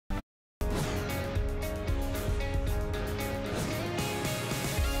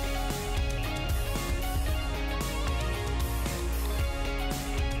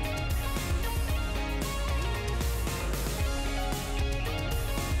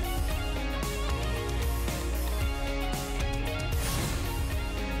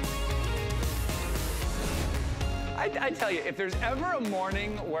I tell you, if there's ever a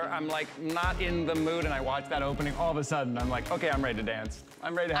morning where I'm like not in the mood and I watch that opening, all of a sudden I'm like, okay, I'm ready to dance.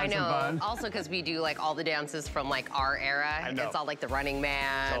 I'm ready to have some fun. Also because we do like all the dances from like our era. I know. It's all like the Running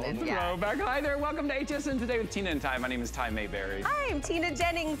Man. And throwback. Hi there, welcome to HSN Today with Tina and Ty. My name is Ty Mayberry. Hi, I'm Tina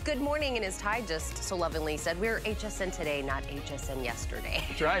Jennings. Good morning. And as Ty just so lovingly said, we're HSN Today, not HSN yesterday.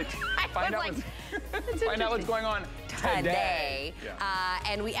 That's right. Find out what's going on today. Yeah.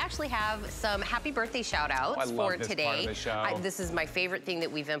 And we actually have some happy birthday shout outs for today. Part of the show. This is my favorite thing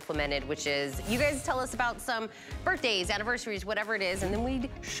that we've implemented, which is you guys tell us about some birthdays, anniversaries, whatever it is, and then we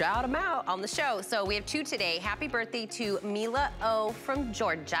shout them out on the show. So we have two today. Happy birthday to Mila O from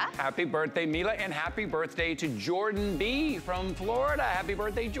Georgia. Happy birthday, Mila, and happy birthday to Jordan B from Florida. Happy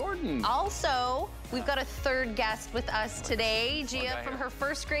birthday, Jordan. Also, we've got a third guest with us today. Gia from her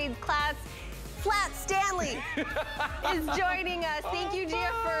first grade class. Flat Stanley is joining us. Thank you,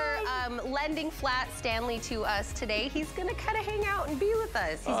 Gia, for lending Flat Stanley to us today. He's gonna kind of hang out and be with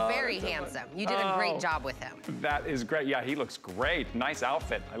us. He's very handsome. You did a great job with him. That is great. Yeah, he looks great. Nice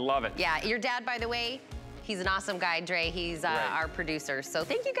outfit. I love it. Yeah, your dad, by the way, he's an awesome guy, Dre. He's our producer. So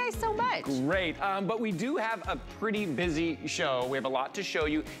thank you guys so much. Great. But we do have a pretty busy show. We have a lot to show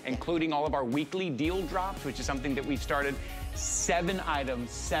you, including all of our weekly deal drops, which is something that we've started. 7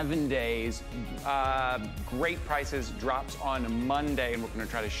 items, 7 days, great prices, drops on Monday, and we're gonna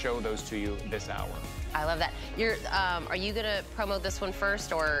try to show those to you this hour. I love that. Are you gonna promote this one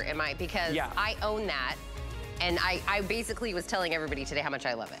first, or am I? Because I own that. And I basically was telling everybody today how much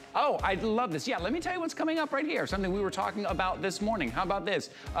I love it. Oh, I love this. Yeah, let me tell you what's coming up right here. Something we were talking about this morning. How about this?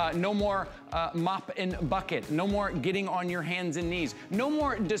 No more mop and bucket. No more getting on your hands and knees. No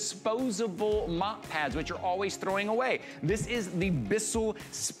more disposable mop pads, which you're always throwing away. This is the Bissell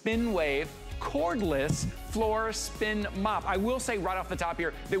Spin Wave cordless floor spin mop. I will say right off the top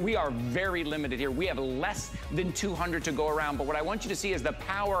here that we are very limited here. We have less than 200 to go around, but what I want you to see is the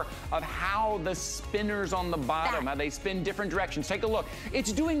power of how the spinners on the bottom, how they spin different directions. Take a look.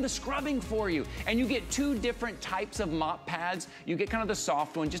 It's doing the scrubbing for you, and you get 2 different types of mop pads. You get kind of the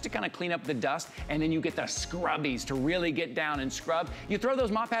soft one just to kind of clean up the dust, and then you get the scrubbies to really get down and scrub. You throw those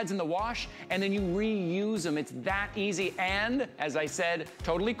mop pads in the wash, and then you reuse them. It's that easy, and as I said,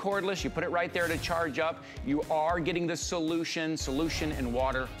 totally cordless. You put it right there to charge up. You are getting the solution and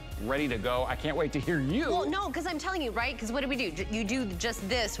water ready to go. I can't wait to hear you. Well, no, because I'm telling you, right? Because what do we do? You do just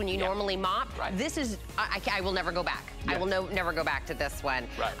this when you normally mop. Right. This is, I will never go back. I will never go back to this one.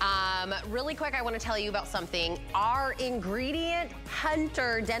 Right. Really quick, I want to tell you about something. Our ingredient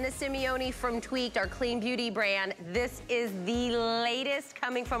hunter, Dennis Simeone from Tweaked, our clean beauty brand. This is the latest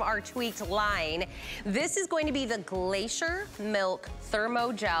coming from our Tweaked line. This is going to be the Glacier Milk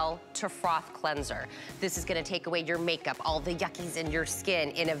Thermo Gel to Froth Cleanser. This is going to take away your makeup, all the yuckies in your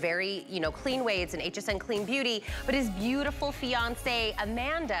skin in a very, clean way. It's an HSN Clean Beauty, but his beautiful fiance,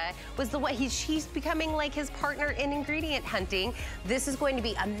 Amanda, was the one, she's becoming like his partner in ingredient hunting. This is going to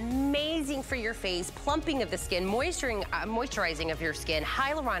be amazing for your face, plumping of the skin, moisturizing of your skin,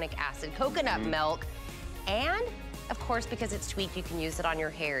 hyaluronic acid, coconut milk, and of course, because it's Tweaked, you can use it on your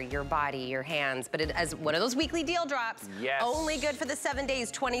hair, your body, your hands, but as one of those weekly deal drops. Yes. Only good for the 7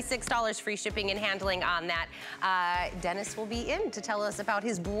 days, $26 free shipping and handling on that. Dennis will be in to tell us about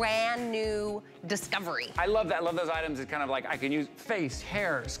his brand new discovery. I love that. I love those items. It's kind of like I can use face,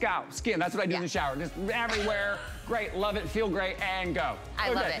 hair, scalp, skin. That's what I do in the shower. Just everywhere. Great. Love it. Feel great. And go.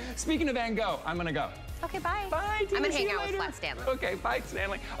 I love it. Speaking of and go, I'm going to go. Okay, bye. Bye. I'm going to hang out with Flat Stanley. Okay, bye,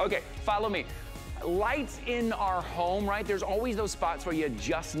 Stanley. Okay, follow me. Lights in our home, right? There's always those spots where you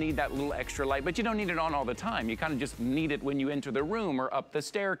just need that little extra light, but you don't need it on all the time. You kind of just need it when you enter the room or up the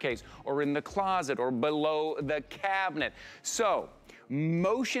staircase or in the closet or below the cabinet. So,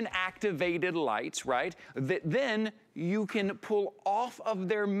 motion activated lights, right? That then you can pull off of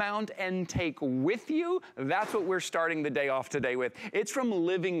their mount and take with you. That's what we're starting the day off today with. It's from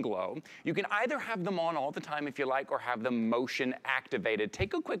Living Glow. You can either have them on all the time if you like, or have them motion activated.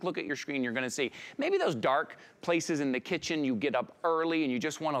 Take a quick look at your screen. You're gonna see maybe those dark places in the kitchen. You get up early and you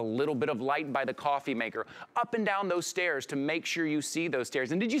just want a little bit of light by the coffee maker. Up and down those stairs to make sure you see those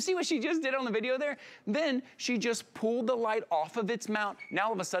stairs. And did you see what she just did on the video there? Then she just pulled the light off of its mount. Now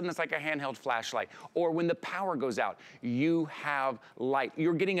all of a sudden it's like a handheld flashlight. Or when the power goes out, you have light.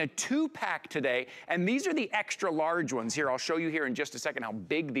 You're getting a 2-pack today, and these are the extra large ones. Here, I'll show you here in just a second how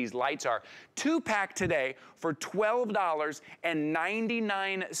big these lights are. 2-pack today for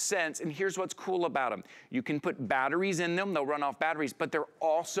 $12.99, and here's what's cool about them. You can put batteries in them, they'll run off batteries, but they're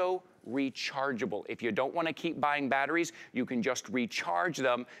also rechargeable. If you don't want to keep buying batteries, you can just recharge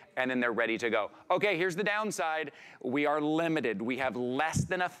them and then they're ready to go. Okay, here's the downside. We are limited. We have less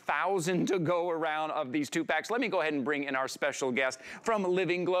than 1,000 to go around of these 2-packs. Let me go ahead and bring in our special guest from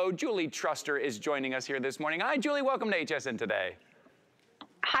Living Glow. Julie Truster is joining us here this morning. Hi, Julie. Welcome to HSN Today.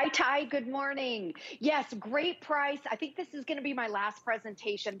 Hi, Ty. Good morning. Yes, great price. I think this is going to be my last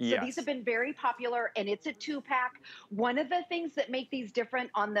presentation. So Yes. these have been very popular, and it's a 2-pack. One of the things that make these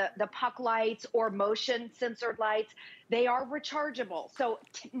different on the puck lights or motion censored lights, they are rechargeable. So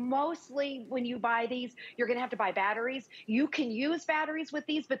mostly when you buy these, you're going to have to buy batteries. You can use batteries with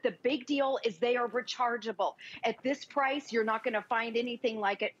these, but the big deal is they are rechargeable. At this price, you're not going to find anything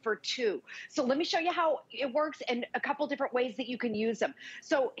like it for 2. So let me show you how it works and a couple different ways that you can use them.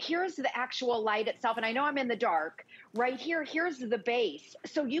 So here's the actual light itself, and I know I'm in the dark. Right here, here's the base.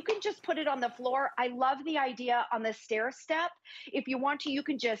 So you can just put it on the floor. I love the idea on the stair step. If you want to, you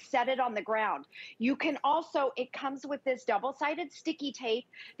can just set it on the ground. You can also, it comes with this double-sided sticky tape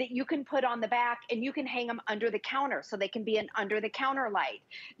that you can put on the back, and you can hang them under the counter, so they can be an under-the-counter light.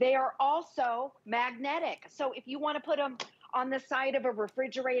 They are also magnetic. So if you want to put them on the side of a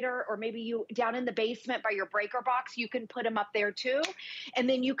refrigerator, or maybe you down in the basement by your breaker box, you can put them up there too. And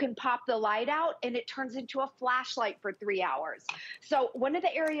then you can pop the light out and it turns into a flashlight for 3 hours. So one of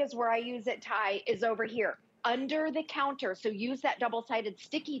the areas where I use it, Ty, is over here under the counter. So use that double-sided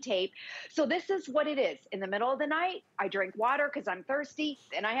sticky tape. So this is what it is. In the middle of the night, I drink water because I'm thirsty,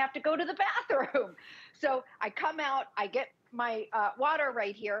 and I have to go to the bathroom. So I come out, I get my water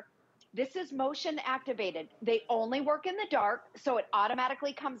right here. This is motion activated. They only work in the dark, so it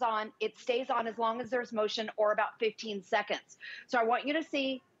automatically comes on. It stays on as long as there's motion, or about 15 seconds. So I want you to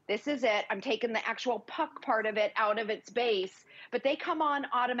see, this is it. I'm taking the actual puck part of it out of its base, but they come on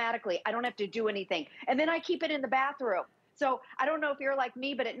automatically. I don't have to do anything. And then I keep it in the bathroom. So I don't know if you're like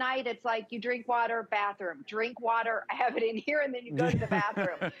me, but at night it's like you drink water, bathroom, drink water, I have it in here, and then you go to the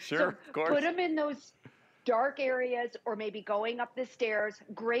bathroom. Sure, so of course. Put them in those dark areas, or maybe going up the stairs.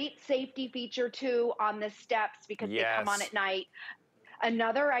 Great safety feature too on the steps, because they come on at night.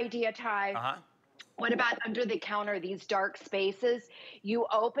 Another idea, Ty, what about under the counter, these dark spaces? You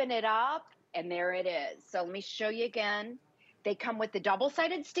open it up and there it is. So let me show you again. They come with the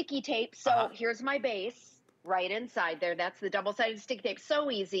double-sided sticky tape. So here's my base right inside there. That's the double-sided sticky tape.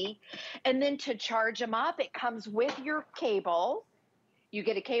 So easy. And then to charge them up, it comes with your cable. You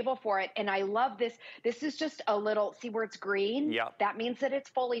get a cable for it, and I love this. This is just a little, see where it's green? Yep. That means that it's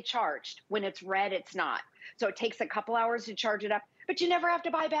fully charged. When it's red, it's not. So it takes a couple hours to charge it up, but you never have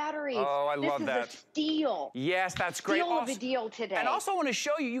to buy batteries. Oh, I love that. This is a steal. Yes, that's great. Steal of a deal today. And also I want to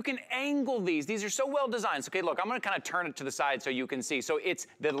show you, you can angle these. These are so well designed. So, okay, look, I'm going to kind of turn it to the side so you can see. So it's,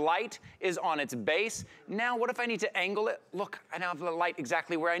 the light is on its base. Now, what if I need to angle it? Look, I now have the light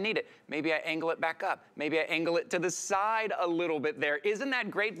exactly where I need it. Maybe I angle it back up. Maybe I angle it to the side a little bit there. Isn't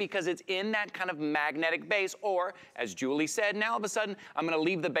that great? Because it's in that kind of magnetic base. Or, as Julie said, now all of a sudden, I'm going to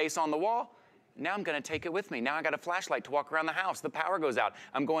leave the base on the wall. Now I'm going to take it with me. Now I got a flashlight to walk around the house. The power goes out.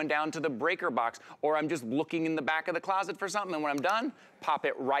 I'm going down to the breaker box, or I'm just looking in the back of the closet for something, and when I'm done, pop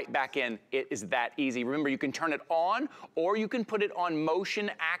it right back in. It is that easy. Remember, you can turn it on, or you can put it on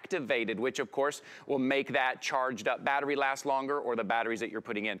motion activated, which of course will make that charged up battery last longer, or the batteries that you're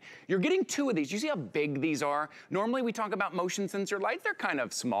putting in. You're getting 2 of these. You see how big these are? Normally we talk about motion sensor lights. They're kind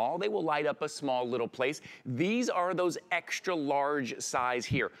of small. They will light up a small little place. These are those extra large size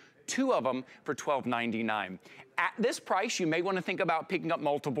here. 2 of them for $12.99. At this price, you may want to think about picking up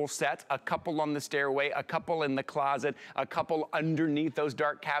multiple sets, a couple on the stairway, a couple in the closet, a couple underneath those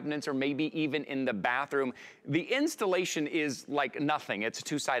dark cabinets, or maybe even in the bathroom. The installation is like nothing. It's a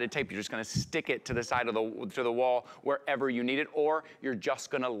 2-sided tape. You're just going to stick it to the side of the wall wherever you need it, or you're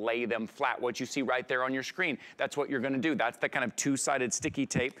just going to lay them flat. What you see right there on your screen, that's what you're going to do. That's the kind of 2-sided sticky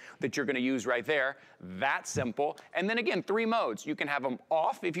tape that you're going to use right there. That's simple. And then again, 3 modes. You can have them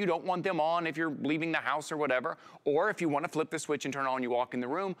off if you don't want them on, if you're leaving the house or whatever. Or if you want to flip the switch and turn it on, you walk in the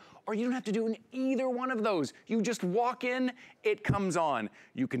room. Or you don't have to do either one of those. You just walk in, it comes on.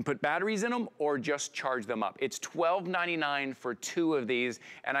 You can put batteries in them or just charge them up. It's $12.99 for 2 of these.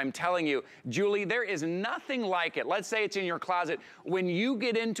 And I'm telling you, Julie, there is nothing like it. Let's say it's in your closet. When you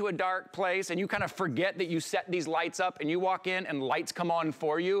get into a dark place and you kind of forget that you set these lights up and you walk in and lights come on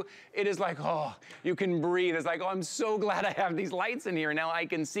for you, it is like, oh, you can breathe. It's like, oh, I'm so glad I have these lights in here. Now I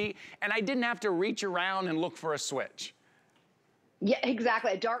can see. And I didn't have to reach around and look for a switch. Yeah,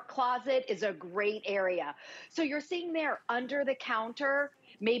 exactly. A dark closet is a great area. So you're seeing there under the counter,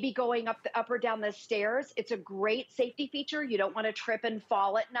 maybe going up or down the stairs. It's a great safety feature. You don't want to trip and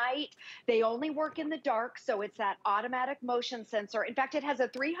fall at night. They only work in the dark, so it's that automatic motion sensor. In fact, it has a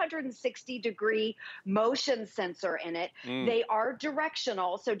 360-degree motion sensor in it. They are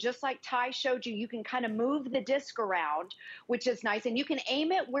directional, so just like Ty showed you, you can kind of move the disc around, which is nice, and you can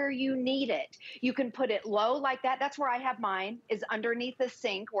aim it where you need it. You can put it low like that. That's where I have mine, is underneath the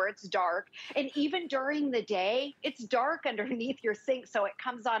sink where it's dark. And even during the day, it's dark underneath your sink, so it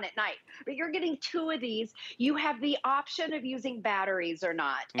comes on at night. But you're getting 2 of these. You have the option of using batteries or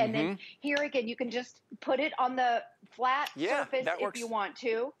not. And then here again, you can just put it on the flat surface if you want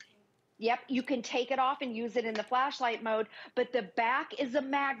to. Yep, you can take it off and use it in the flashlight mode, but the back is a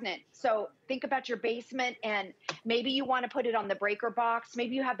magnet. So think about your basement, and maybe you want to put it on the breaker box.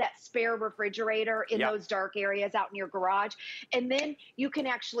 Maybe you have that spare refrigerator in those dark areas out in your garage. And then you can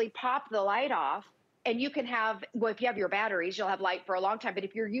actually pop the light off. And you can have, well, if you have your batteries, you'll have light for a long time. But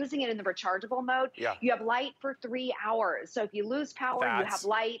if you're using it in the rechargeable mode, you have light for 3 hours. So if you lose power, you have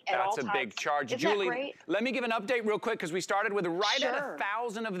light at all times. That's a big charge. Isn't Julie, that great? let me give an update real quick, because we started with right at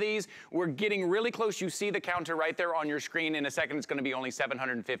 1,000 of these. We're getting really close. You see the counter right there on your screen. In a second, it's going to be only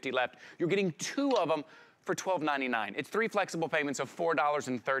 750 left. You're getting 2 of them for $12.99. It's 3 flexible payments of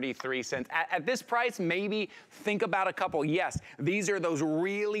 $4.33. At this price, maybe think about a couple. Yes, these are those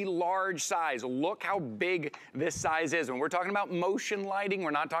really large size. Look how big this size is. When we're talking about motion lighting,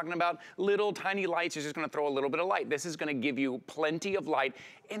 we're not talking about little tiny lights. It's just gonna throw a little bit of light. This is gonna give you plenty of light,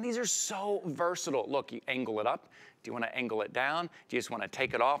 and these are so versatile. Look, you angle it up. Do you want to angle it down? Do you just want to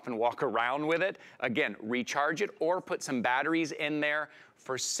take it off and walk around with it? Again, recharge it or put some batteries in there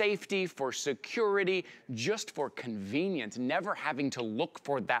for safety, for security, just for convenience, never having to look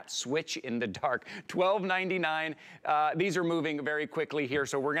for that switch in the dark. $12.99. These are moving very quickly here,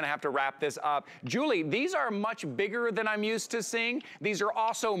 so we're going to have to wrap this up. Julie, these are much bigger than I'm used to seeing. These are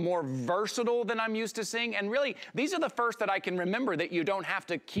also more versatile than I'm used to seeing. And really, these are the first that I can remember that you don't have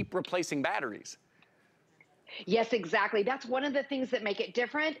to keep replacing batteries. Yes, exactly. That's one of the things that make it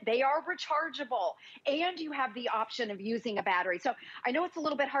different. They are rechargeable, and you have the option of using a battery. So I know it's a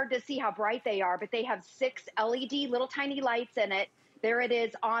little bit hard to see how bright they are, but they have 6 LED little tiny lights in it. There it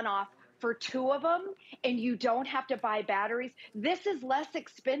is, on off, for 2 of them, and you don't have to buy batteries. This is less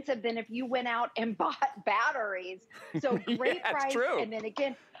expensive than if you went out and bought batteries. So great price. True. And then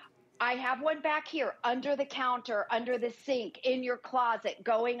again, I have one back here under the counter, under the sink, in your closet,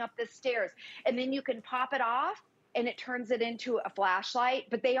 going up the stairs. And then you can pop it off and it turns it into a flashlight,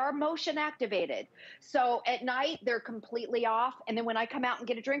 but they are motion activated. So at night, they're completely off. And then when I come out and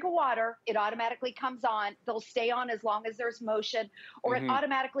get a drink of water, it automatically comes on. They'll stay on as long as there's motion, or it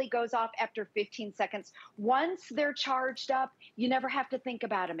automatically goes off after 15 seconds. Once they're charged up, you never have to think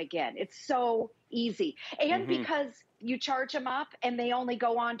about them again. It's so easy. And because you charge them up and they only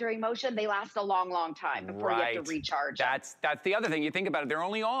go on during motion, they last a long, long time before you have to recharge them. That's the other thing. You think about it. They're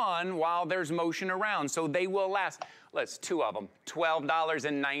only on while there's motion around, so they will last. Let's 2 of them,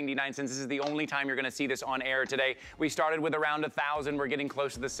 $12.99. This is the only time you're going to see this on air today. We started with around 1,000. We're getting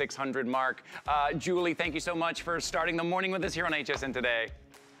close to the 600 mark. Julie, thank you so much for starting the morning with us here on HSN Today.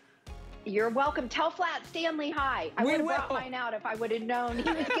 You're welcome. Tell Flat Stanley hi. I would have brought mine out if I would have known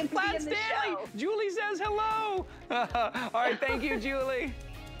he was going to be in the show. Julie says hello. All right, thank you, Julie.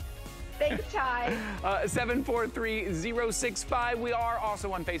 Thanks, Ty. 743-065. We are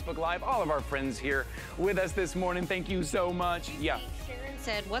also on Facebook Live. All of our friends here with us this morning. Thank you so much. Sharon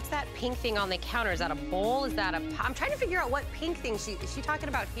said, what's that pink thing on the counter? Is that a bowl? Is that a... I'm trying to figure out what pink thing is she talking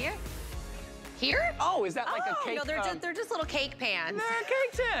about here? Here? Oh, is that like a cake? No, they're just little cake pans. They're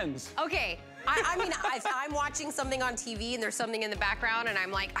cake tins. Okay. I mean, if I'm watching something on TV and there's something in the background and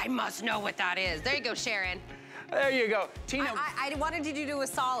I'm like, I must know what that is. There you go, Sharon. There you go. Tina. I wanted you to do a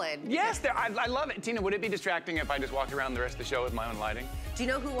solid. Yes, I love it. Tina, would it be distracting if I just walked around the rest of the show with my own lighting? Do you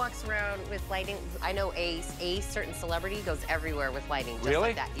know who walks around with lighting? I know a certain celebrity goes everywhere with lighting. Just really?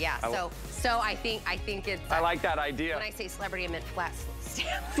 Like that. Yeah. So I think it's. I like that idea. When I say celebrity, I meant Flat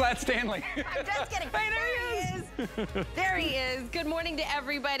Stanley. Flat Stanley. I'm just kidding. Hey, there he is. There he is. Good morning to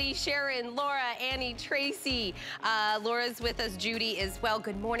everybody. Sharon, Laura, Annie, Tracy. Laura's with us. Judy as well.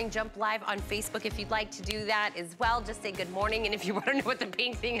 Good morning. Jump live on Facebook if you'd like to do that as well. Just say good morning. And if you want to know what the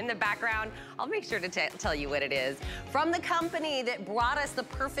pink thing in the background, I'll make sure to tell you what it is. From the company that brought us the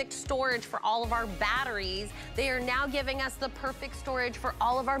perfect storage for all of our batteries, they are now giving us the perfect storage for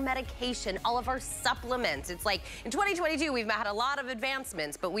all of our medication, all of our supplements. It's like in 2022, we've had a lot of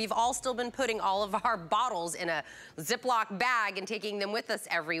advancements, but we've all still been putting all of our bottles in a Ziploc bag and taking them with us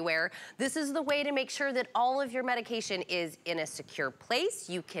everywhere. This is the way to make sure that all of your medication is in a secure place.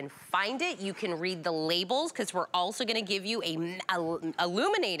 You can find it. You can read the labels, because course, we're also gonna give you a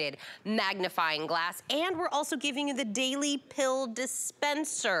illuminated magnifying glass, and we're also giving you the daily pill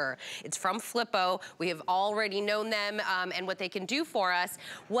dispenser. It's from Flippo. We have already known them and what they can do for us.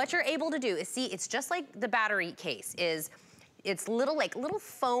 What you're able to do is, see, it's just like the battery case is. It's little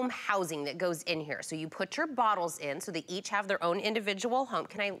foam housing that goes in here. So you put your bottles in, so they each have their own individual home.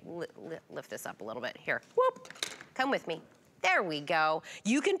 Can I lift this up a little bit? Here, whoop, come with me. There we go.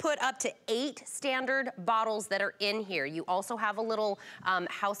 You can put up to 8 standard bottles that are in here. You also have a little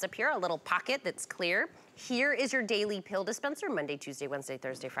house up here, a little pocket that's clear. Here is your daily pill dispenser, Monday, Tuesday, Wednesday,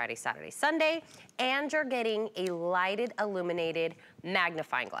 Thursday, Friday, Saturday, Sunday. And you're getting a lighted, illuminated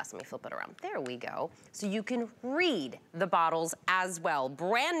magnifying glass. Let me flip it around. There we go. So you can read the bottles as well.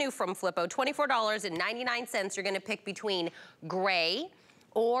 Brand new from Flippo, $24.99. You're gonna pick between gray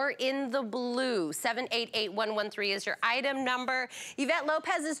or in the blue. 788113 is your item number. Yvette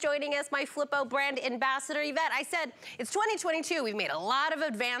Lopez is joining us, my Flippo brand ambassador. Yvette, I said it's 2022. We've made a lot of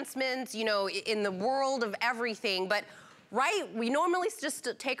advancements, you know, in the world of everything, but right, we normally just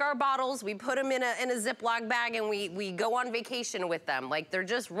take our bottles, we put them in a Ziploc bag, and we go on vacation with them. Like, they're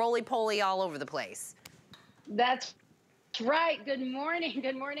just roly-poly all over the place. That's right. Good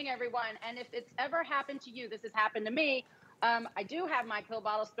morning, everyone. And if it's ever happened to you, this has happened to me. I do have my pill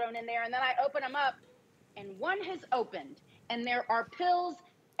bottles thrown in there, and then I open them up, and one has opened, and there are pills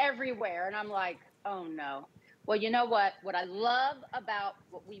everywhere. And I'm like, oh no. Well, you know what? What I love about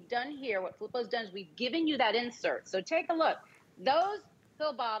what we've done here, what Flippo's done, is we've given you that insert. So take a look. Those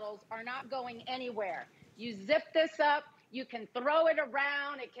pill bottles are not going anywhere. You zip this up, you can throw it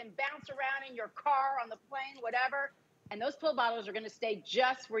around, it can bounce around in your car, on the plane, whatever, and those pill bottles are gonna stay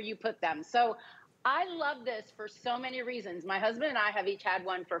just where you put them. So I love this for so many reasons. My husband and I have each had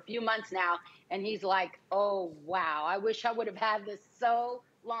one for a few months now, and he's like, oh, wow, I wish I would have had this so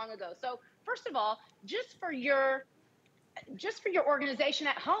long ago. So first of all, just for your organization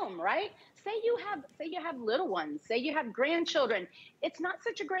at home, right? Say you have little ones, say you have grandchildren. It's not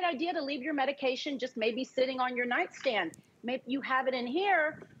such a great idea to leave your medication just maybe sitting on your nightstand. Maybe you have it in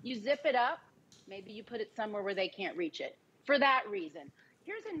here, you zip it up, maybe you put it somewhere where they can't reach it. For that reason.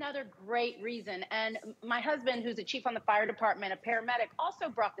 Here's another great reason, and my husband, who's a chief on the fire department, a paramedic, also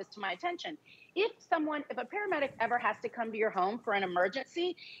brought this to my attention. If a paramedic ever has to come to your home for an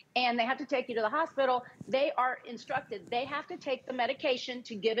emergency and they have to take you to the hospital, they are instructed, they have to take the medication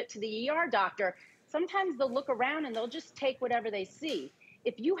to give it to the ER doctor. Sometimes they'll look around and they'll just take whatever they see.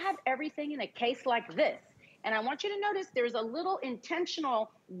 If you have everything in a case like this, and I want you to notice there's a little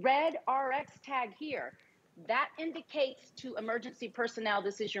intentional red RX tag here. That indicates to emergency personnel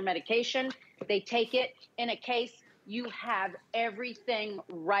this is your medication. They take it in a case. You have everything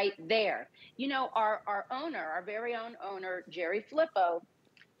right there. You know, our owner, our very own owner, Jerry Flippo,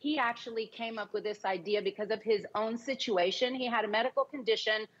 he actually came up with this idea because of his own situation. He had a medical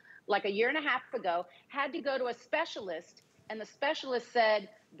condition like 1.5 years ago, had to go to a specialist, and the specialist said,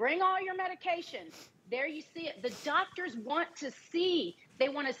 bring all your medications. There you see it. The doctors want to see. They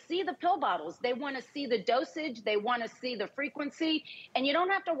want to see the pill bottles. They want to see the dosage. They want to see the frequency. And you don't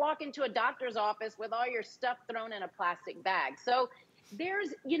have to walk into a doctor's office with all your stuff thrown in a plastic bag. So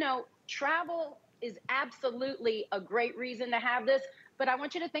there's, you know, travel is absolutely a great reason to have this. But I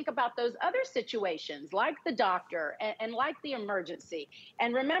want you to think about those other situations, like the doctor and like the emergency.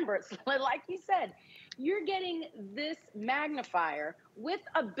 And remember, it's like you said, you're getting this magnifier with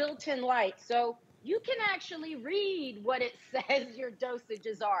a built-in light. So you can actually read what it says your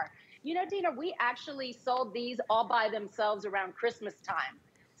dosages are. You know, Dina, we actually sold these all by themselves around Christmas time.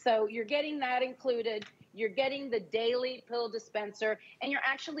 So you're getting that included. You're getting the daily pill dispenser, and you're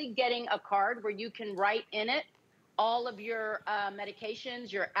actually getting a card where you can write in it all of your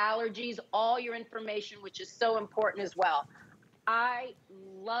medications, your allergies, all your information, which is so important as well. I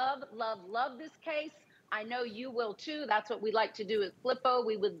love, love, love this case. I know you will too. That's what we like to do at Flippo.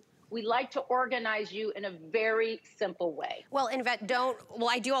 We like to organize you in a very simple way. Well, Yvette,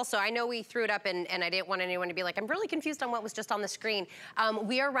 I do also, I know we threw it up and I didn't want anyone to be like, I'm really confused on what was just on the screen.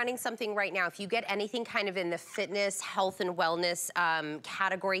 We are running something right now. If you get anything kind of in the fitness, health, and wellness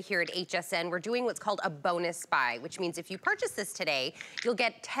category here at HSN, we're doing what's called a bonus buy, which means if you purchase this today, you'll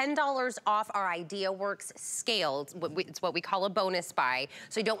get $10 off our IdeaWorks scales. It's what we call a bonus buy.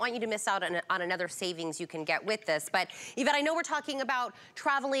 So I don't want you to miss out on another savings you can get with this. But Yvette, I know we're talking about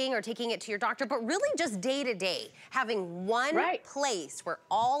traveling or taking it to your doctor, but really just day to day, having one place where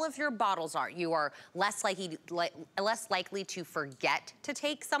all of your bottles are. You are less likely to forget to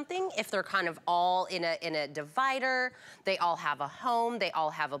take something if they're kind of all in a divider. They all have a home, they all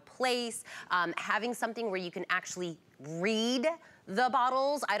have a place. Having something where you can actually read the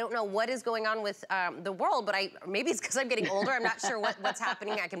bottles. I don't know what is going on with the world, but maybe it's because I'm getting older. I'm not sure what's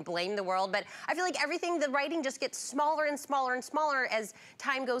happening. I can blame the world, but I feel like everything, the writing just gets smaller and smaller and smaller as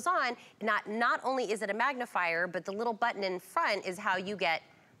time goes on. Not only is it a magnifier, but the little button in front is how you get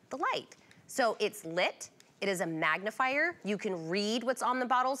the light. So it's lit. It is a magnifier. You can read what's on the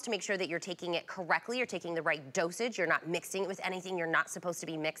bottles to make sure that you're taking it correctly. You're taking the right dosage. You're not mixing it with anything you're not supposed to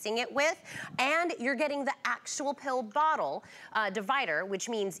be mixing it with. And you're getting the actual pill bottle divider, which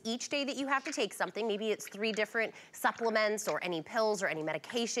means each day that you have to take something, maybe it's 3 different supplements or any pills or any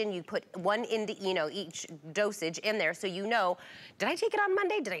medication, you put one into, each dosage in there so you know, did I take it on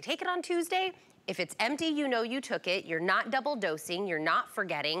Monday? Did I take it on Tuesday? If it's empty, you know you took it. You're not double dosing. You're not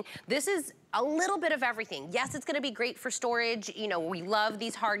forgetting. This is a little bit of everything. Yes, it's gonna be great for storage. We love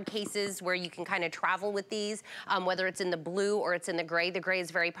these hard cases where you can kind of travel with these, whether it's in the blue or it's in the gray. The gray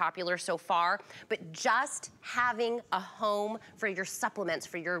is very popular so far, but just having a home for your supplements,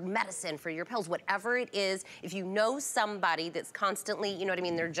 for your medicine, for your pills, whatever it is, if you know somebody that's constantly,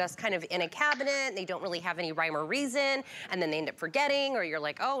 they're just kind of in a cabinet, and they don't really have any rhyme or reason, and then they end up forgetting, or you're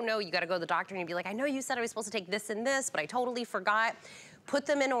like, oh no, you gotta go to the doctor, and you'd be like, I know you said I was supposed to take this and this, but I totally forgot. Put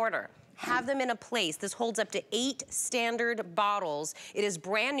them in order. Have them in a place. This holds up to 8 standard bottles. It is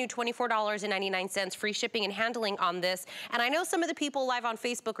brand new, $24.99, free shipping and handling on this. And I know some of the people live on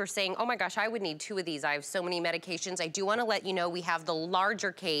Facebook are saying, oh my gosh, I would need 2 of these. I have so many medications. I do wanna let you know we have the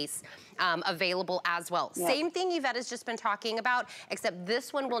larger case available as well. Yep. Same thing Yvette has just been talking about, except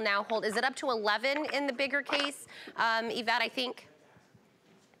this one will now hold, is it up to 11 in the bigger case? Yvette, I think.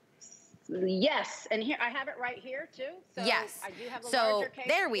 Yes, and here I have it right here too. So yes, I do have a larger case.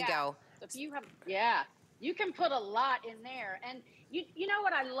 There we go. So if you have, you can put a lot in there. And you know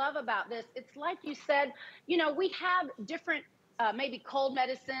what I love about this? It's like you said, we have different maybe cold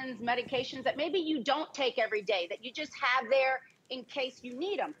medicines, medications that maybe you don't take every day, that you just have there in case you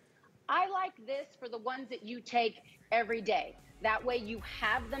need them. I like this for the ones that you take every day. That way you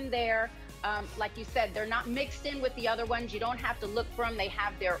have them there. Like you said, they're not mixed in with the other ones. You don't have to look for them. They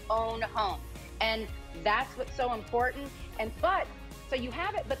have their own home. And that's what's so important. So you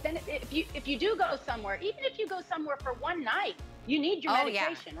have it, but then if you do go somewhere, even if you go somewhere for one night, you need your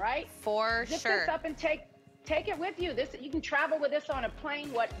medication, right? For sure. Zip this up and take it with you. You can travel with this on a plane,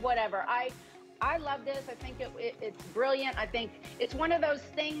 whatever. I love this. I think it's brilliant. I think it's one of those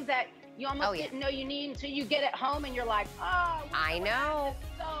things that you almost didn't know you need until you get it home and you're like, oh, I know.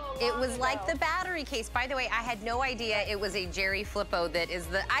 It was like the battery case. By the way, I had no idea it was a Jerry Flippo that is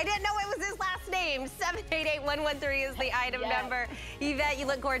I didn't know it was his last name. 788-113 is the item number. Yvette, you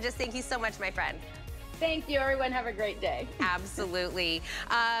look gorgeous. Thank you so much, my friend. Thank you, everyone. Have a great day. Absolutely.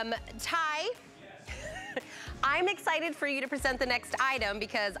 Ty, I'm excited for you to present the next item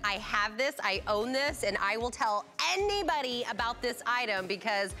because I have this, I own this, and I will tell anybody about this item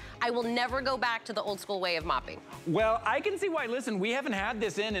because I will never go back to the old school way of mopping. Well, I can see why. Listen, we haven't had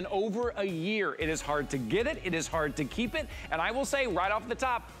this in over a year. It is hard to get it. It is hard to keep it. And I will say right off the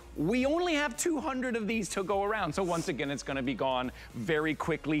top, we only have 200 of these to go around. So once again, it's gonna be gone very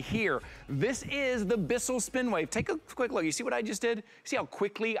quickly here. This is the Bissell Spin Wave. Take a quick look. You see what I just did? See how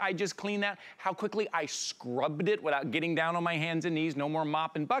quickly I just cleaned that? How quickly I scrubbed it without getting down on my hands and knees. No more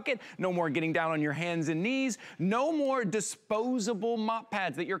mop and bucket. No more getting down on your hands and knees. No more disposable mop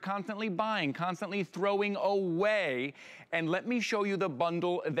pads that you're constantly buying, constantly throwing away. And let me show you the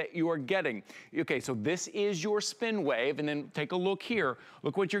bundle that you are getting. Okay, so this is your Spin Wave, and then take a look here.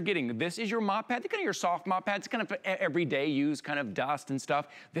 Look what you're getting. This is your mop pad. It's kind of your soft mop pad. It's kind of everyday use, kind of dust and stuff.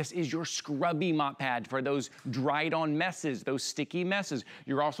 This is your scrubby mop pad for those dried on messes, those sticky messes.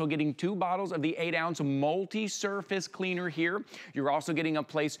 You're also getting 2 bottles of the 8-ounce multi-surface cleaner here. You're also getting a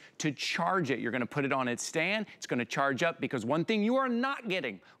place to charge it. You're gonna put it on its stand. It's gonna charge up because one thing you are not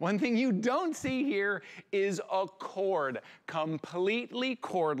getting, one thing you don't see here is a cord. Completely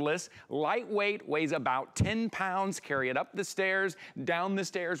cordless, lightweight, weighs about 10 pounds. Carry it up the stairs, down the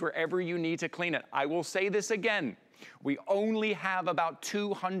stairs, wherever you need to clean it. I will say this again. We only have about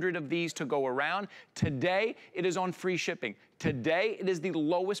 200 of these to go around. Today, it is on free shipping. Today, it is the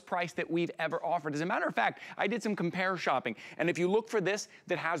lowest price that we've ever offered. As a matter of fact, I did some compare shopping, and if you look for this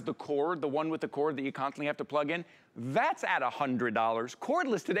that has the cord, the one with the cord that you constantly have to plug in, that's at $100.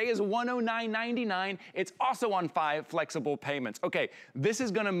 Cordless today is $109.99. It's also on 5 flexible payments. Okay, this is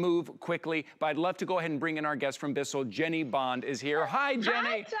gonna move quickly, but I'd love to go ahead and bring in our guest from Bissell. Jenny Bond is here. Hi, Jenny.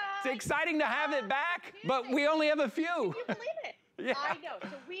 Hi, Ty. It's exciting to have it back, but we only have a few. Can you believe it? Yeah. I know.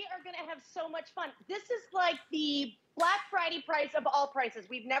 So we are going to have so much fun. This is like the Black Friday price of all prices.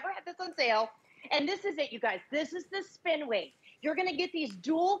 We've never had this on sale. And this is it, you guys. This is the Spin Wave. You're going to get these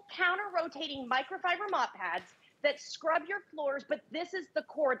dual counter-rotating microfiber mop pads. that scrub your floors, but this is the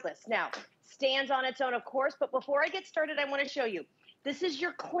cordless. Now, stands on its own, of course, but before I get started, I want to show you. This is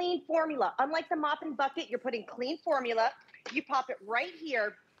your clean formula. Unlike the mop and bucket, you're putting clean formula. You pop it right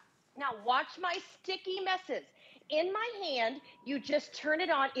here. Now, watch my sticky messes. In my hand, you just turn it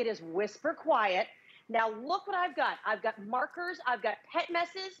on. It is whisper quiet. Now, look what I've got. I've got markers. I've got pet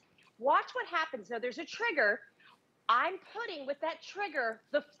messes. Watch what happens. Now, there's a trigger. I'm putting, with that trigger,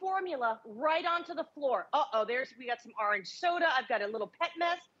 the formula right onto the floor. Uh-oh, we got some orange soda. I've got a little pet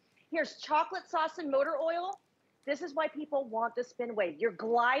mess. Here's chocolate sauce and motor oil. This is why people want the spin wave. You're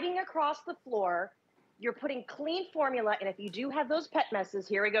gliding across the floor. You're putting clean formula, and if you do have those pet messes,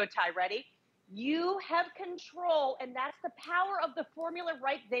 here we go, Ty, ready? You have control, and that's the power of the formula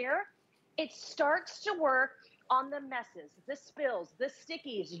right there. It starts to work on the messes, the spills, the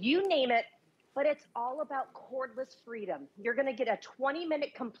stickies, you name it, but it's all about cordless freedom. You're gonna get a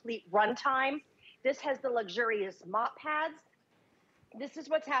 20-minute complete runtime. This has the luxurious mop pads. This is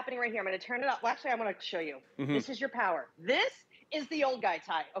what's happening right here. I'm gonna turn it up. Well, actually, I wanna show you. This is your power. This is the old guy,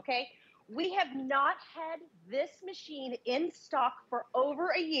 Ty, okay? We have not had this machine in stock for over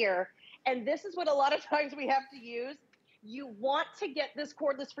a year, and this is what a lot of times we have to use. You want to get this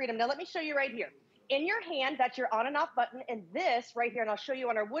cordless freedom. Now, let me show you right here. In your hand, that's your on and off button, and this right here, and I'll show you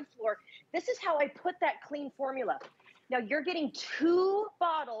on our wood floor, this is how I put that clean formula. Now, you're getting 2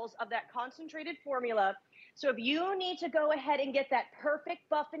 bottles of that concentrated formula, so if you need to go ahead and get that perfect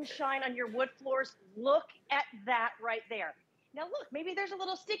buff and shine on your wood floors, look at that right there. Now look, maybe there's a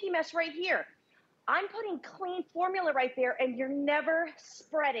little sticky mess right here. I'm putting clean formula right there, and you're never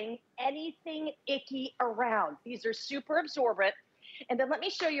spreading anything icky around. These are super absorbent. And then let me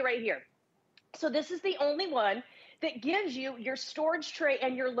show you right here. So this is the only one that gives you your storage tray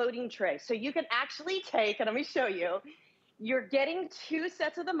and your loading tray. So you can actually take, and let me show you, you're getting 2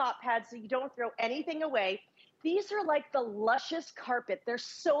 sets of the mop pads so you don't throw anything away. These are like the luscious carpet. They're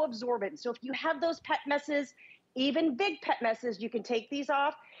so absorbent. So if you have those pet messes, even big pet messes, you can take these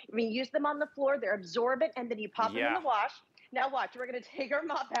off. I mean, use them on the floor. They're absorbent, and then you pop them in the wash. Now watch, we're gonna take our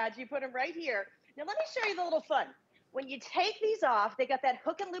mop pads. You put them right here. Now let me show you the little fun. When you take these off, they got that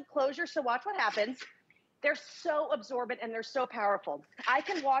hook and loop closure, so watch what happens. They're so absorbent and they're so powerful. I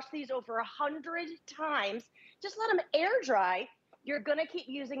can wash these over 100 times. Just let them air dry. You're gonna keep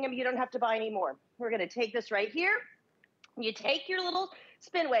using them. You don't have to buy any more. We're gonna take this right here. You take your little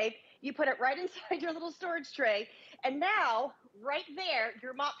spin wave, you put it right inside your little storage tray, and now, right there,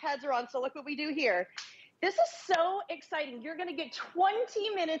 your mop pads are on, so look what we do here. This is so exciting. You're gonna get 20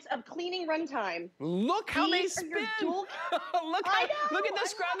 minutes of cleaning runtime. Look how they spin. look at the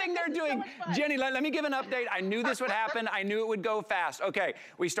scrubbing they're doing. So Jenny, let me give an update. I knew this would happen. I knew it would go fast. Okay,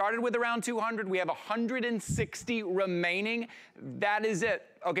 we started with around 200. We have 160 remaining. That is it.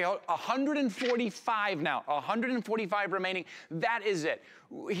 Okay, 145 now, 145 remaining. That is it.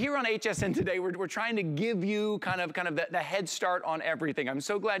 Here on HSN Today, we're trying to give you kind of the head start on everything. I'm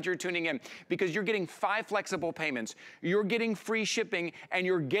so glad you're tuning in because you're getting 5 flexible payments. You're getting free shipping, and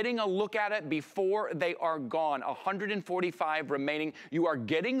you're getting a look at it before they are gone. 145 remaining. You are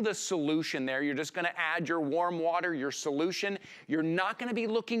getting the solution there. You're just gonna add your warm water, your solution. You're not gonna be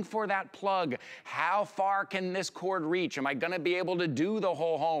looking for that plug. How far can this cord reach? Am I gonna be able to do the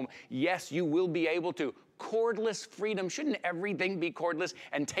whole home? Yes, you will be able to. Cordless freedom. Shouldn't everything be cordless?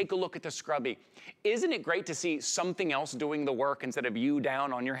 And take a look at the scrubby. Isn't it great to see something else doing the work instead of you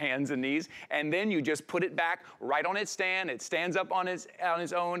down on your hands and knees? And then you just put it back right on its stand. It stands up on its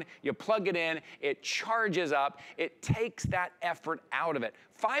own. You plug it in. It charges up. It takes that effort out of it.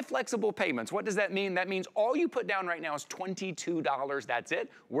 5 flexible payments. What does that mean? That means all you put down right now is $22. That's it.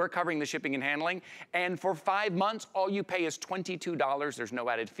 We're covering the shipping and handling. And for 5 months, all you pay is $22. There's no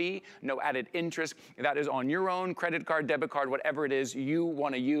added fee, no added interest. That is on your own credit card, debit card, whatever it is you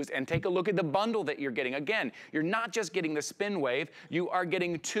want to use. And take a look at the bundle that you're getting. Again, you're not just getting the spin wave. You are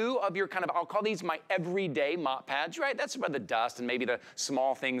getting 2 of your kind of, I'll call these my everyday mop pads, right? That's about the dust and maybe the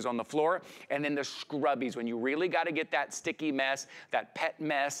small things on the floor. And then the scrubbies, when you really got to get that sticky mess, that pet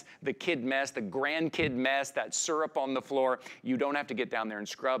mess, the kid mess, the grandkid mess, that syrup on the floor. You don't have to get down there and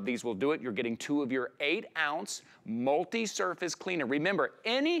scrub. These will do it. You're getting 2 of your 8-ounce multi-surface cleaner. Remember,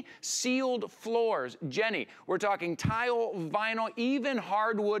 any sealed floors, Jenny, we're talking tile, vinyl, even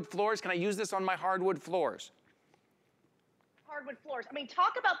hardwood floors. Can I use this on my hardwood floors? Hardwood floors. I mean,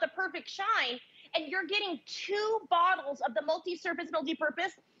 talk about the perfect shine, and you're getting 2 bottles of the multi-surface,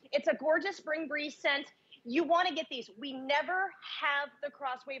 multi-purpose. It's a gorgeous spring breeze scent. You want to get these. We never have the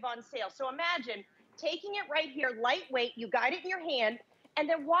Crosswave on sale. So imagine taking it right here, lightweight, you got it in your hand, and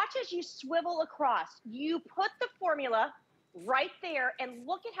then watch as you swivel across. You put the formula right there, and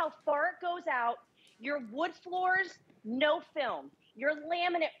look at how far it goes out. Your wood floors, no film. Your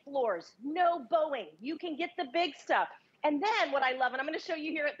laminate floors, no bowing. You can get the big stuff. And then what I love, and I'm going to show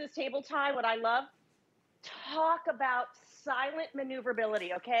you here at this table, Ty, what I love, talk about silent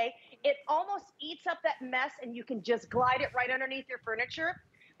maneuverability, okay? It almost eats up that mess and you can just glide it right underneath your furniture.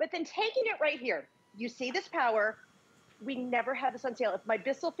 But then taking it right here, you see this power. We never have this on sale. If my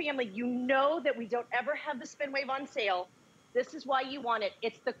Bissell family, you know that we don't ever have the Spin Wave on sale. This is why you want it.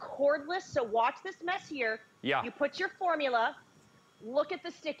 It's the cordless, so watch this mess here. Yeah. You put your formula, look at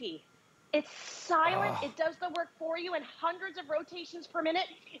the sticky. It's silent. Oh. It does the work for you in hundreds of rotations per minute.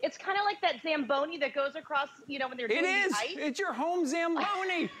 It's kind of like that Zamboni that goes across, you know, when they're doing the ice. It's your home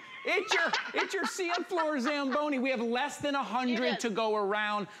Zamboni. It's your sea floor Zamboni. We have less than 100 to go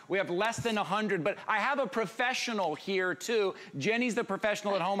around. We have less than 100, but I have a professional here too. Jenny's the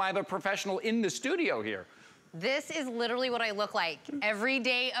professional at home. I have a professional in the studio here. This is literally what I look like every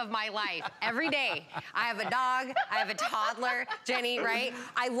day of my life. Every day. I have a dog, I have a toddler, Jenny, right?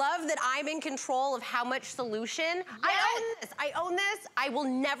 I love that I'm in control of how much solution. Yes. I own this. I will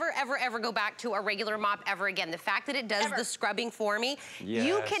never, ever, ever go back to a regular mop ever again. The fact that it does the scrubbing for me,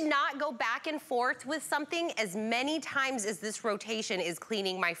 you cannot go back and forth with something as many times as this rotation is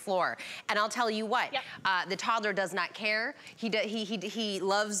cleaning my floor. And I'll tell you what, the toddler does not care. He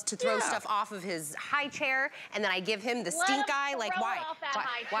loves to throw stuff off of his high chair. And then I give him the stink eye, like why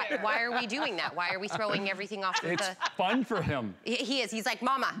are we doing that? Why are we throwing everything off of It's fun for him. He is, he's like,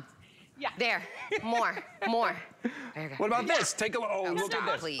 Mama, there, more. What about this? Take a look, look at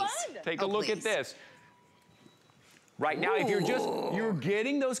this. Please. Take a look at this. Right now, if you're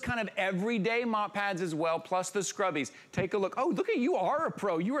getting those kind of everyday mop pads as well, plus the scrubbies. Take a look. Oh, look at you are a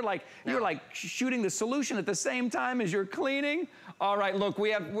pro. You were like shooting the solution at the same time as you're cleaning. All right, look,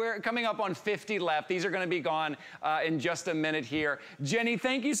 we're coming up on 50 left. These are going to be gone in just a minute here. Jenny,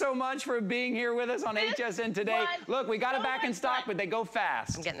 thank you so much for being here with us on HSN Today. Look, we got it back in stock, but they go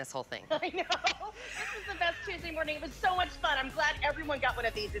fast. I'm getting this whole thing. I know. This was the best Tuesday morning. It was so much fun. I'm glad everyone got one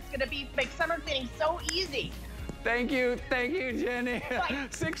of these. It's going to make summer cleaning so easy. Thank you, Jenny.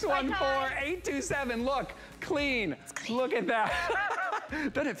 614-827. Look, clean. Look at that.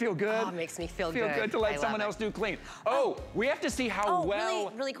 Doesn't it feel good? Oh, it makes me feel good. Feel good to let someone else do clean. Oh, we have to see how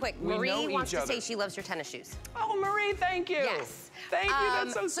well really quick. we Marie know wants each to other. say she loves your tennis shoes. Oh, Marie, thank you. Yes. Thank you,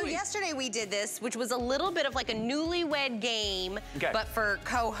 that's so sweet. So yesterday we did this, which was a little bit of like a newlywed game, but for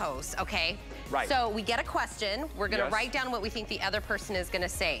co-hosts, okay? Right. So we get a question. We're gonna write down what we think the other person is gonna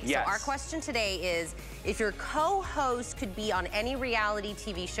say. Yes. So our question today is, if your co-host could be on any reality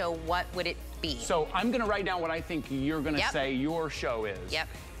TV show, what would it be? So I'm gonna write down what I think you're gonna say your show is. Yep.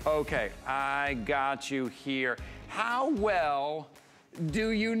 Okay, I got you here. How well do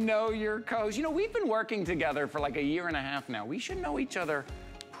you know your co-host? You know, we've been working together for like a year and a half now. We should know each other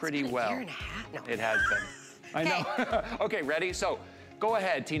pretty well. A year and a half? No. It has been. I know. Okay, ready? So go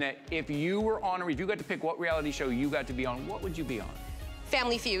ahead, Tina. If you were on, or if you got to pick what reality show you got to be on, what would you be on?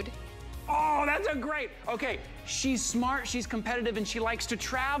 Family Feud. Oh, that's a great. Okay, she's smart, she's competitive, and she likes to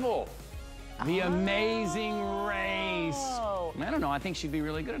travel. The Amazing Race. I don't know, I think she'd be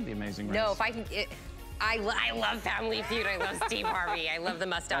really good at The Amazing Race. No, if I can, I love Family Feud. I love Steve Harvey. I love the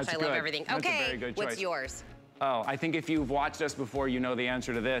mustache. I love everything. That's okay, a very good choice. what's yours? Oh, I think if you've watched us before, you know the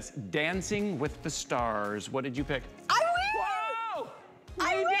answer to this. Dancing with the Stars. What did you pick? I win! Whoa!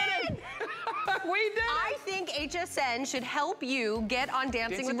 I We win! did it! We did it! I think HSN should help you get on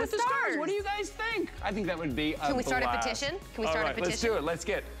Dancing with the Stars. What do you guys think? I think that would be a Can we start a blast. petition? Can we start a petition? Let's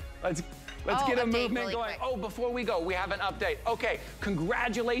do it. Let's get a movement really going. quick. Oh, before we go, we have an update. Okay,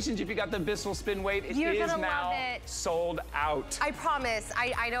 congratulations if you got the Bissell Spin Wave. It You're is gonna now love it. sold out. I promise.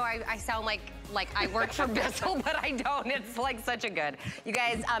 I know I sound like I work for Bissell, but I don't. It's like such a good. You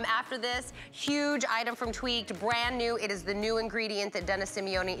guys, after this, huge item from Tweaked, brand new. It is the new ingredient that Dennis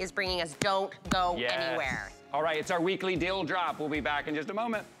Simeone is bringing us. Don't go anywhere. All right, it's our weekly deal drop. We'll be back in just a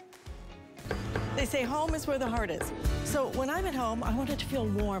moment. They say home is where the heart is. So when I'm at home, I want it to feel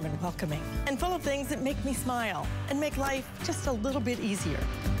warm and welcoming and full of things that make me smile and make life just a little bit easier.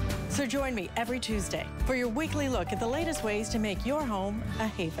 So join me every Tuesday for your weekly look at the latest ways to make your home a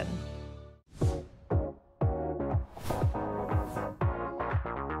haven.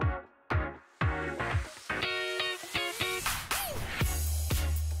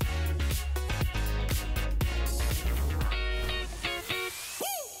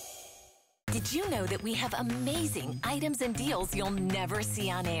 Did you know that we have amazing items and deals you'll never see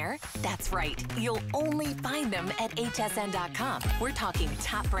on air? That's right. You'll only find them at hsn.com. We're talking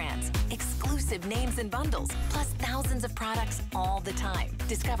top brands, exclusive names and bundles, plus thousands of products all the time.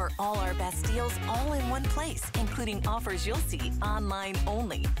 Discover all our best deals all in one place, including offers you'll see online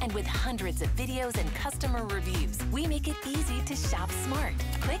only. And with hundreds of videos and customer reviews, we make it easy to shop smart.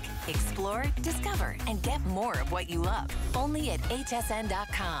 Click, explore, discover, and get more of what you love. Only at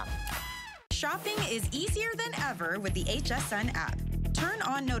hsn.com. Shopping is easier than ever with the HSN app. Turn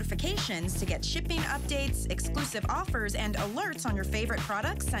on notifications to get shipping updates, exclusive offers, and alerts on your favorite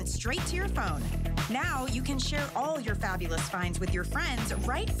products sent straight to your phone. Now you can share all your fabulous finds with your friends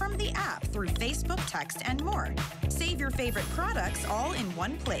right from the app through Facebook, text, and more. Save your favorite products all in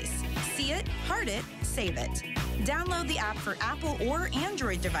one place. See it, heart it, save it. Download the app for Apple or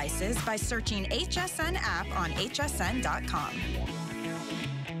Android devices by searching HSN app on hsn.com.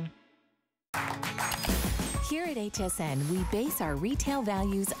 Here at HSN, we base our retail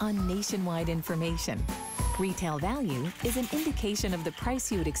values on nationwide information. Retail value is an indication of the price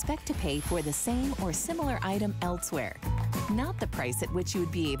you would expect to pay for the same or similar item elsewhere, not the price at which you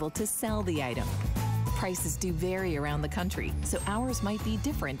would be able to sell the item. Prices do vary around the country, so ours might be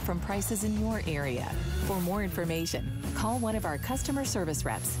different from prices in your area. For more information, call one of our customer service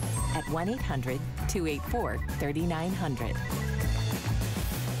reps at 1-800-284-3900.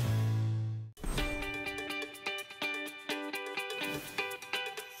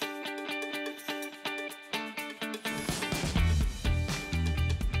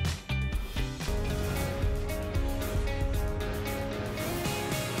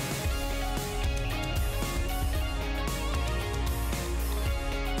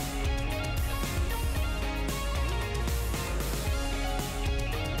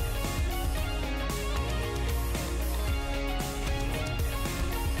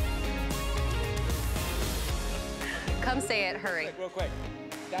 Come say it, hurry. Real quick.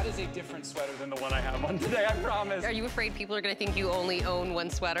 That is a different sweater than the one I have on today, I promise. Are you afraid people are gonna think you only own one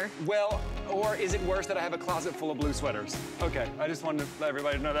sweater? Well, or is it worse that I have a closet full of blue sweaters? Okay, I just wanted to let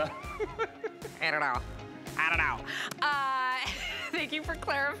everybody know that. I don't know. Thank you for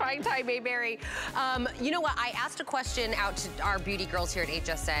clarifying, Ty Mayberry. You know what? I asked a question out to our beauty girls here at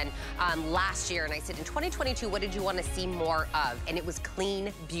HSN last year, and I said, in 2022, what did you want to see more of? And it was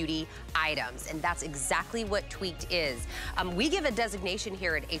clean beauty items, and that's exactly what Tweaked is. We give a designation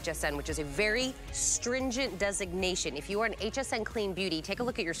here at HSN, which is a very stringent designation. If you are an HSN Clean Beauty, take a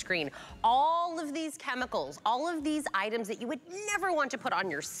look at your screen. All of these chemicals, all of these items that you would never want to put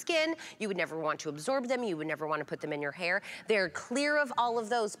on your skin, you would never want to absorb them, you would never want to put them in your hair. They're clear of all of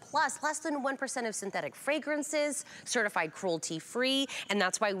those, plus less than 1% of synthetic fragrances, certified cruelty-free, and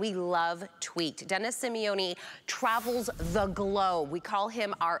that's why we love Tweaked. Dennis Simeone travels the globe. We call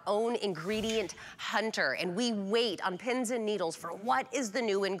him our own ingredient hunter, and we wait on pins and needles for what is the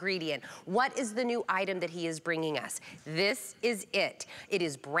new ingredient, what is the new item that he is bringing us. This is it. It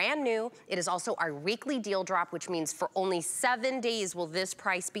is brand new. It is also our weekly deal drop, which means for only 7 days will this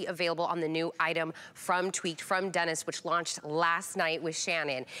price be available on the new item from Tweaked, from Dennis, which launched last night with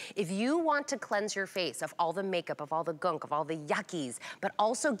Shannon. If you want to cleanse your face of all the makeup, of all the gunk, of all the yuckies, but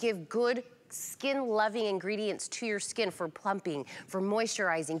also give good skin-loving ingredients to your skin for plumping, for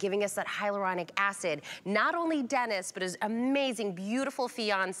moisturizing, giving us that hyaluronic acid. Not only Dennis, but his amazing, beautiful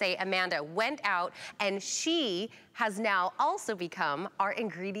fiance, Amanda, went out and she has now also become our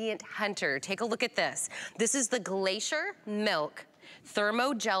ingredient hunter. Take a look at this. This is the Glacier Milk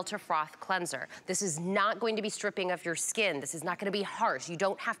Thermo Gel to Froth Cleanser. This is not going to be stripping of your skin. This is not going to be harsh. You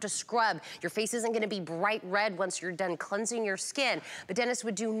don't have to scrub. Your face isn't going to be bright red once you're done cleansing your skin. But Dennis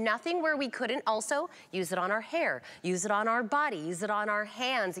would do nothing where we couldn't also use it on our hair, use it on our body, use it on our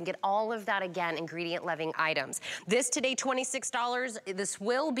hands, and get all of that, again, ingredient-loving items. This today, $26. This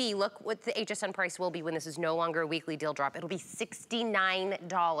will be, look what the HSN price will be when this is no longer a weekly deal drop. It'll be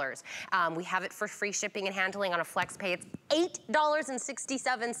 $69. We have it for free shipping and handling on a flex pay. It's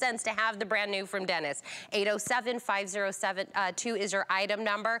 $8.67 to have the brand new from Dennis. 807-5072 is your item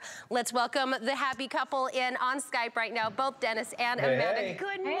number. Let's welcome the happy couple in on Skype right now, both Dennis and Amanda. Hey.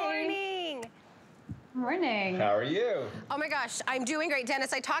 Good morning. Morning. How are you? Oh my gosh, I'm doing great.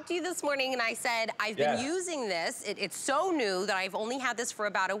 Dennis, I talked to you this morning and I said, I've been using this. It's so new that I've only had this for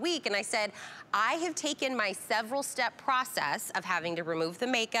about a week. And I said, I have taken my several step process of having to remove the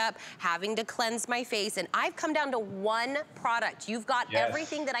makeup, having to cleanse my face, and I've come down to one product. You've got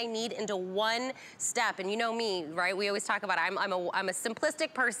everything that I need into one step. And you know me, right? We always talk about I'm a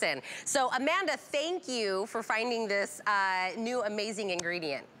simplistic person. So Amanda, thank you for finding this new amazing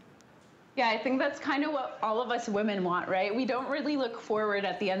ingredient. Yeah, I think that's kind of what all of us women want, right? We don't really look forward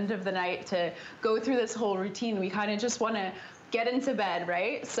at the end of the night to go through this whole routine. We kind of just want to get into bed,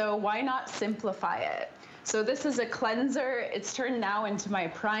 right? So why not simplify it? So this is a cleanser. It's turned now into my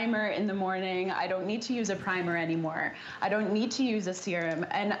primer in the morning. I don't need to use a primer anymore. I don't need to use a serum.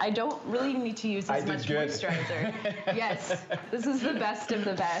 And I don't really need to use as much moisturizer. Yes, this is the best of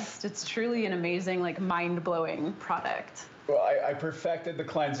the best. It's truly an amazing, like, mind-blowing product. Well, I perfected the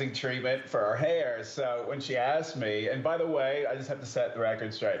cleansing treatment for our hair. So when she asked me, and by the way, I just have to set the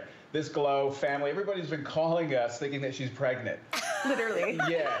record straight. This Glow family, everybody's been calling us thinking that she's pregnant. Literally.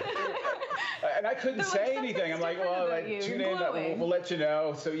 Yeah. And I couldn't say anything. I'm like, well, tune in, we'll let you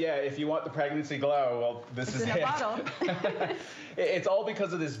know. So yeah, if you want the pregnancy glow, well, this is it. In a bottle. It's all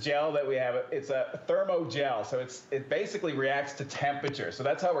because of this gel that we have. It's a thermo gel, so it basically reacts to temperature. So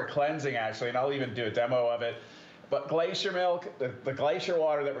that's how we're cleansing, actually, and I'll even do a demo of it. But glacier milk, the glacier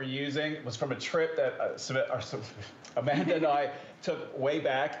water that we're using was from a trip that Amanda and I took way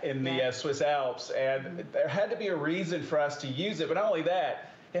back in the Swiss Alps, and there had to be a reason for us to use it. But not only that,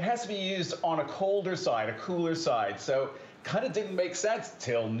 it has to be used on a colder side, a cooler side. So kind of didn't make sense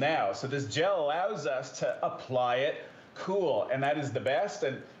till now. So this gel allows us to apply it cool, and that is the best.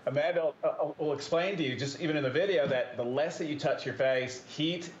 And Amanda will explain to you, just even in the video, that the less that you touch your face,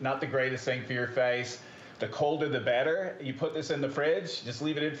 heat, not the greatest thing for your face. The colder, the better. You put this in the fridge, just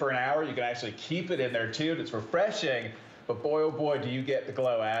leave it in for an hour. You can actually keep it in there too. It's refreshing, but boy, oh boy, do you get the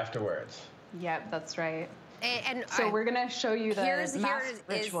glow afterwards. Yep, that's right. And so we're gonna show you the mask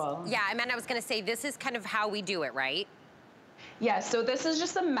ritual. Yeah, Amanda, I was gonna say, this is kind of how we do it, right? Yeah, so this is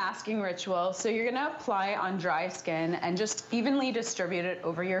just a masking ritual. So you're gonna apply on dry skin and just evenly distribute it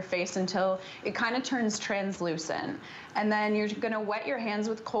over your face until it kind of turns translucent. And then you're gonna wet your hands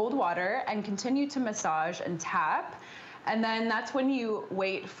with cold water and continue to massage and tap. And then that's when you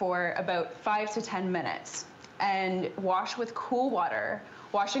wait for about 5 to 10 minutes and wash with cool water.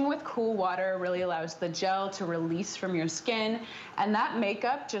 Washing with cool water really allows the gel to release from your skin, and that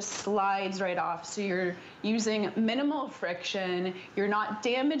makeup just slides right off. So you're using minimal friction, you're not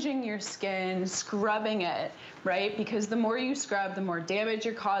damaging your skin, scrubbing it, right? Because the more you scrub, the more damage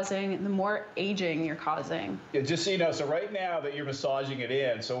you're causing, the more aging you're causing. Yeah, just so you know, so right now that you're massaging it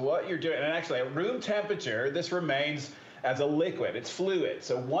in, so what you're doing, and actually at room temperature, this remains as a liquid, it's fluid.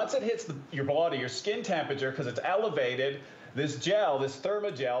 So once it hits your body, your skin temperature, because it's elevated, this gel, this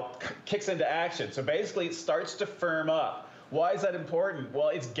thermogel, kicks into action. So basically it starts to firm up. Why is that important? Well,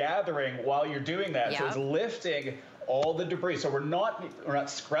 it's gathering while you're doing that. Yep. So it's lifting all the debris. So we're not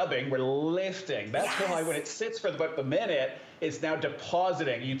scrubbing, we're lifting. That's why when it sits for about the minute, it's now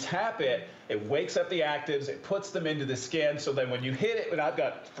depositing. You tap it, it wakes up the actives, it puts them into the skin. So then when you hit it, and I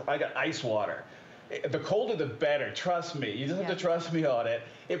got ice water. The colder, the better. Trust me. You just have to trust me on it.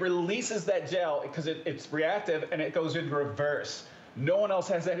 It releases that gel because it's reactive and it goes in reverse. No one else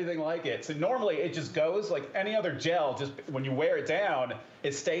has anything like it. So normally it just goes like any other gel. Just when you wear it down,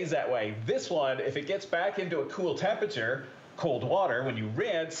 it stays that way. This one, if it gets back into a cool temperature, cold water, when you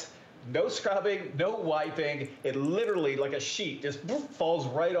rinse, no scrubbing, no wiping. It literally, like a sheet, just falls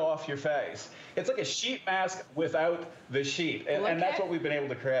right off your face. It's like a sheet mask without the sheet. And that's what we've been able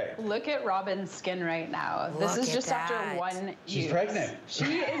to create. Look at Robin's skin right now. This is just after one use. She's pregnant. She's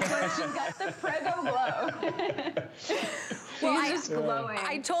got the Prego glow. She's just glowing.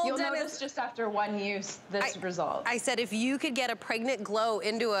 I told You'll Dennis notice just after one use this result. I said if you could get a pregnant glow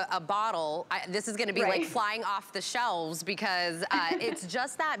into a bottle, this is gonna be like flying off the shelves because it's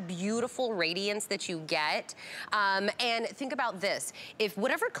just that beautiful radiance that you get. And think about this. If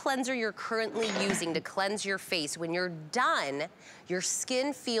whatever cleanser you're currently using to cleanse your face, when you're done, your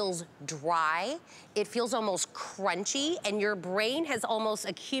skin feels dry, it feels almost crunchy, and your brain has almost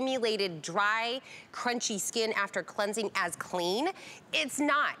accumulated dry, crunchy skin after cleansing as clean. It's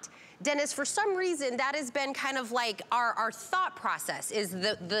not. Dennis, for some reason, that has been kind of like our thought process is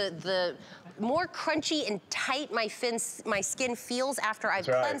the more crunchy and tight my skin feels after I've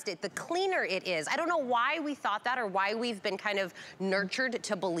cleansed it, the cleaner it is. I don't know why we thought that or why we've been kind of nurtured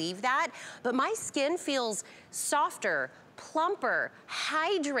to believe that, but my skin feels softer, plumper,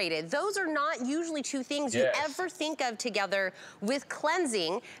 hydrated. Those are not usually two things you ever think of together with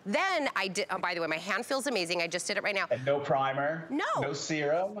cleansing. Then I did, oh, by the way, my hand feels amazing. I just did it right now. And no primer. No. No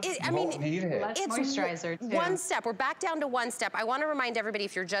serum. I mean, less moisturizer too. One step. We're back down to one step. I want to remind everybody,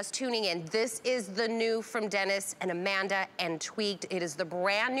 if you're just tuning in, this is the new from Dennis and Amanda and Tweaked. It is the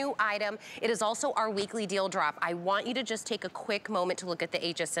brand new item. It is also our weekly deal drop. I want you to just take a quick moment to look at the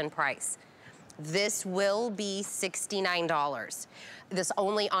HSN price. this will be $69. This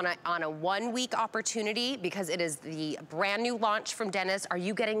only on a 1 week opportunity because it is the brand new launch from Dennis. Are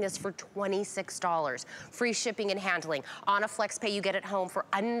you getting this for $26? Free shipping and handling. On a FlexPay, you get it home for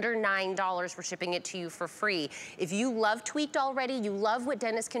under $9. We're shipping it to you for free. If you love Tweaked already, you love what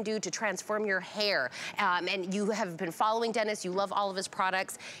Dennis can do to transform your hair, and you have been following Dennis, you love all of his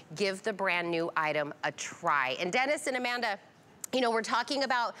products, give the brand new item a try. And Dennis and Amanda, you know, we're talking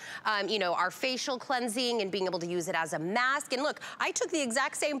about, you know, our facial cleansing and being able to use it as a mask. And look, I took the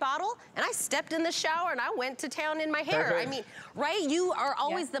exact same bottle and I stepped in the shower and I went to town in my hair. Perfect. I mean, right? You are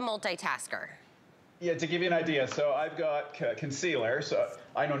always the multitasker. Yeah, to give you an idea, so I've got concealer, so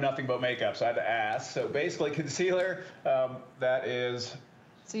I know nothing about makeup, so I had to ask. So basically concealer, that is...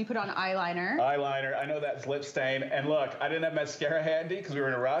 So you put on eyeliner. Eyeliner, I know that's lip stain. And look, I didn't have mascara handy because we were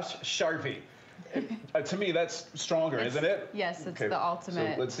in a rush. Sharpie. To me, that's stronger, isn't it? Yes, it's the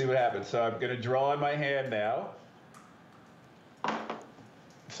ultimate. So let's see what happens. So I'm going to draw on my hand now.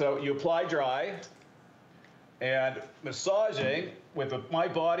 So you apply dry, and massaging with my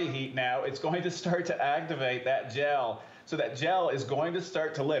body heat now, it's going to start to activate that gel. So that gel is going to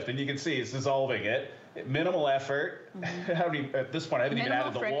start to lift, and you can see it's dissolving it. Minimal effort. At this point, I haven't even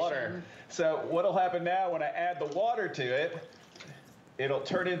added the water. So what'll happen now when I add the water to it, it'll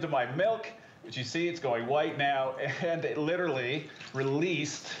turn into my milk. But you see it's going white now, and it literally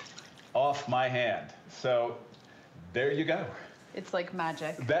released off my hand. So there you go. It's like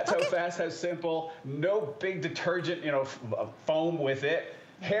magic. That's how fast, how simple. No big detergent, you know, foam with it.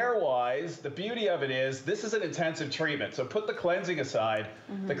 Hair-wise, the beauty of it is this is an intensive treatment. So put the cleansing aside.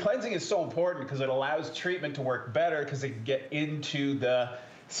 The cleansing is so important because it allows treatment to work better because it can get into the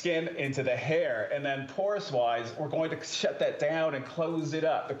skin, into the hair. And then porous-wise, we're going to shut that down and close it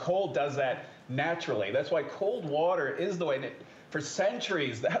up. The cold does that naturally. That's why cold water is the way. And for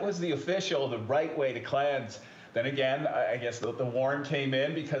centuries, that was the right way to cleanse. Then again, I guess the warm came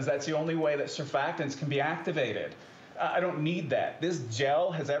in because that's the only way that surfactants can be activated. I don't need that. This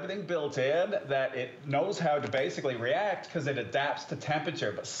gel has everything built in that it knows how to basically react because it adapts to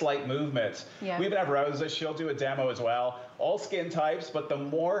temperature, but slight movements. Yeah. We even have Rosa, she'll do a demo as well. All skin types, but the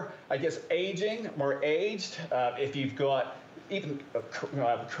more, I guess, more aged, if you've got even,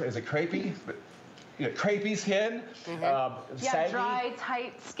 is it crepey? You know, crepey skin, saggy. Dry,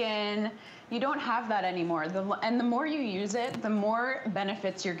 tight skin. You don't have that anymore. And the more you use it, the more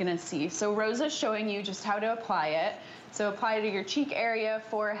benefits you're gonna see. So Rosa's showing you just how to apply it. So apply it to your cheek area,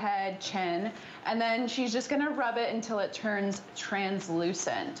 forehead, chin, and then she's just gonna rub it until it turns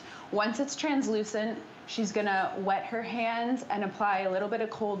translucent. Once it's translucent, she's gonna wet her hands and apply a little bit of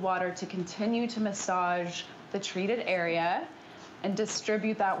cold water to continue to massage the treated area and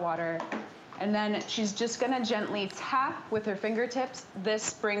distribute that water. And then she's just gonna gently tap with her fingertips.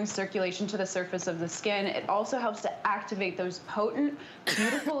 This brings circulation to the surface of the skin. It also helps to activate those potent,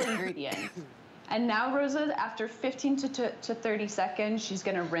 beautiful ingredients. And now Rosa, after 15 to 30 seconds, she's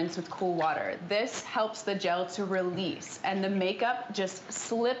gonna rinse with cool water. This helps the gel to release and the makeup just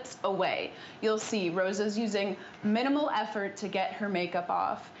slips away. You'll see Rosa's using minimal effort to get her makeup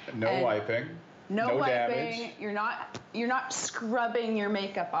off. No wiping. No wiping, damage. You're not scrubbing your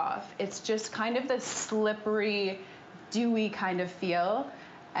makeup off. It's just kind of this slippery, dewy kind of feel.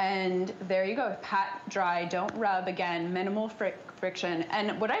 And there you go, pat, dry, don't rub, again, minimal friction.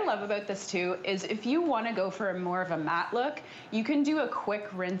 And what I love about this too is if you wanna go for more of a matte look, you can do a quick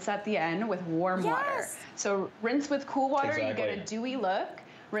rinse at the end with warm water. So rinse with cool water, you get a dewy look.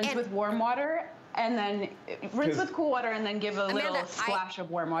 Rinse with warm water, and then rinse with cool water and then give a little splash of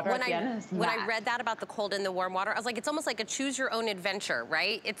warm water at the end. When I read that about the cold and the warm water, I was like, it's almost like a choose your own adventure,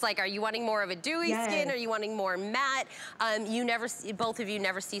 right? It's like, are you wanting more of a dewy skin? Or are you wanting more matte? Both of you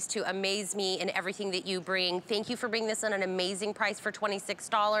never cease to amaze me in everything that you bring. Thank you for bringing this on an amazing price for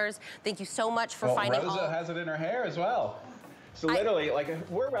 $26. Thank you so much for finding Rosa has it in her hair as well. So literally, like,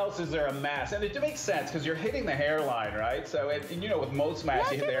 where else is there a mask? And it makes sense because you're hitting the hairline, right? So, and you know, with most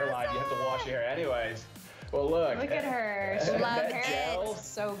masks, you hit the hairline, you have to wash your hair anyways. Well, look. Look at her. She loves her hair.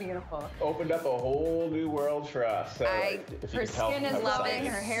 So beautiful. Opened up a whole new world for us. So, her skin is loving.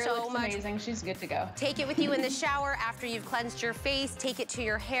 Her hair looks amazing. She's good to go. Take it with you in the shower after you've cleansed your face. Take it to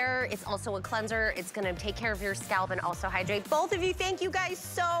your hair. It's also a cleanser. It's going to take care of your scalp and also hydrate. Both of you, thank you guys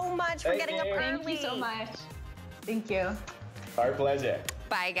so much for getting up early. Thank you so much. Thank you. Our pleasure.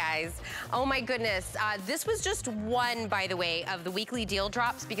 Bye, guys. Oh, my goodness. This was just one, by the way, of the weekly deal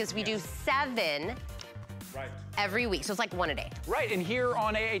drops because we do 7 every week. So it's like 1 a day. Right, and here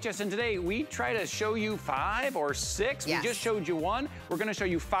on HSN Today, we try to show you 5 or 6. We just showed you 1. We're gonna show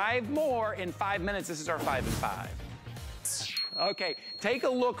you 5 more in 5 minutes. This is our 5 and 5. Okay, take a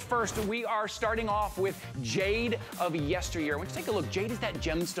look first. We are starting off with jade of yesteryear. I want you to take a look. Jade is that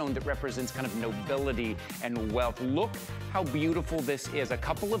gemstone that represents kind of nobility and wealth. Look how beautiful this is. A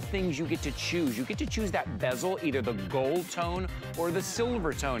couple of things you get to choose. You get to choose that bezel, either the gold tone or the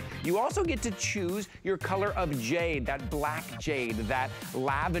silver tone. You also get to choose your color of jade, that black jade, that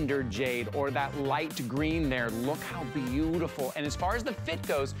lavender jade, or that light green there. Look how beautiful. And as far as the fit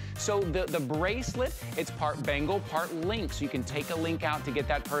goes, so the bracelet, it's part bangle, part link. So you can take a link out to get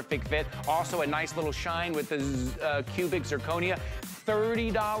that perfect fit. Also a nice little shine with the cubic zirconia.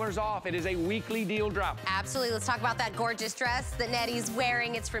 $30 off. It is a weekly deal drop. Absolutely. Let's talk about that gorgeous dress that Nettie's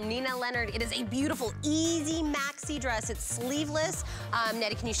wearing. It's from Nina Leonard. It is a beautiful, easy maxi dress. It's sleeveless.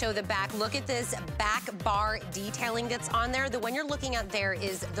 Nettie, can you show the back? Look at this back bar detailing that's on there. The one you're looking at there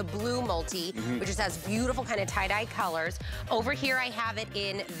is the blue multi, which just has beautiful kind of tie-dye colors. Over here, I have it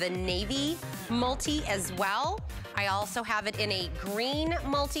in the navy multi as well. I also have it in a green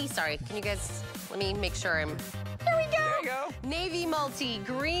multi. Sorry, can you guys, let me make sure I'm... There we go. There you go. Navy multi,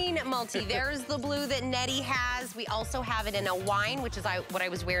 green multi. There's the blue that Nettie has. We also have it in a wine, which is what I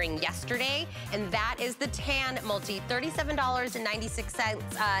was wearing yesterday. And that is the tan multi, $37.96,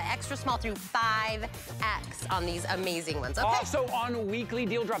 extra small through 5X on these amazing ones. Okay. Also on weekly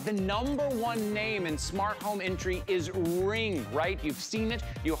deal drop, the #1 name in smart home entry is Ring, right? You've seen it,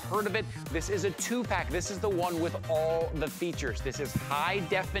 you heard of it. This is a 2-pack. This is the one with all the features. This is high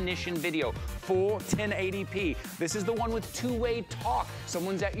definition video, full 1080p. This is the one with 2-way talk.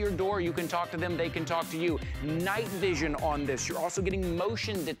 Someone's at your door, you can talk to them, they can talk to you. Night vision on this. You're also getting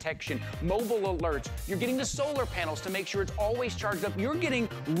motion detection, mobile alerts. You're getting the solar panels to make sure it's always charged up. You're getting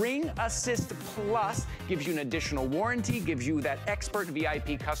Ring Assist Plus, gives you an additional warranty, gives you that expert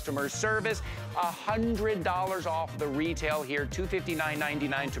VIP customer service. $100 off the retail here,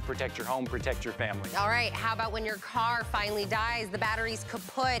 $259.99 to protect your home, protect your family. All right, how about when your car finally dies, the battery's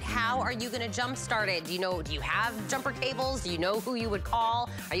kaput? How are you gonna jumpstart it? Do you have jumper cables? Do you know who you would call?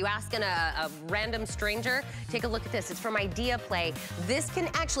 Are you asking a random stranger? Take a look at this. It's from Idea Play. This can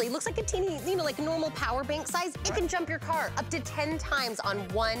actually, it looks like a teeny, like a normal power bank size. It can jump your car up to 10 times on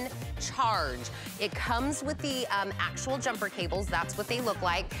one charge. It comes with the actual jumper cables. That's what they look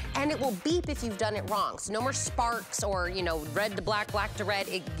like. And it will beep if you've done it wrong. So no more sparks or, red to black, black to red.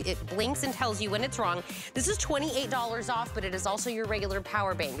 It blinks and tells you when it's wrong. This is $28 off, but it is also your regular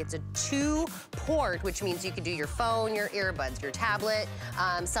power bank. It's a 2-port, which means you could do your phone, your earbuds, your tablet,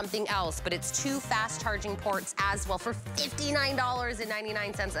 something else, but it's 2 fast charging ports as well for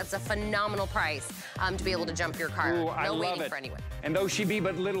 $59.99. That's a phenomenal price to be able to jump your car. Ooh, I no love waiting it. for anyone. And though she be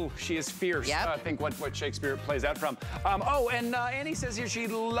but little, she is fierce. Yep. I think what Shakespeare plays that from. And Annie says here she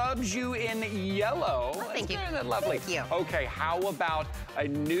loves you in yellow. Oh, thank you. Lovely. Thank you. Okay, how about a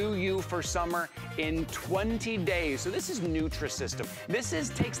new you for summer in 20 days? So this is Nutrisystem. This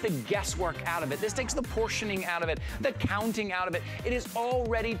takes the guesswork out of it. This takes the portioning out of it, the counting out of it. It is all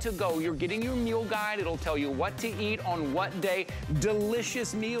ready to go. You're getting your meal guide. It'll tell you what to eat on what day.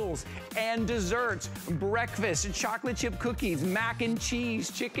 Delicious meals and desserts, breakfast, chocolate chip cookies, mac and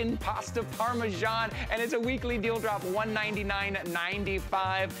cheese, chicken, pasta, parmesan, and it's a weekly deal drop,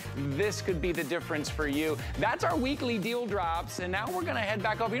 $199.95. This could be the difference for you. That's our weekly deal drops, and now we're gonna head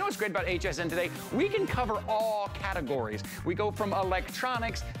back over. You know what's great about HSN Today? We can cover all categories. We go from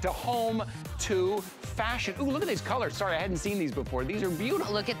electronics to home to fashion. Ooh, look at these colors. Sorry, I hadn't seen these before. These are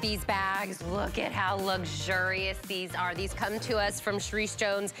beautiful. Look at these bags. Look at how luxurious these are. These come to us from Sharice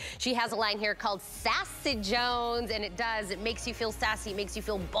Jones. She has a line here called Sassy Jones, and it does. It makes you feel sassy. It makes you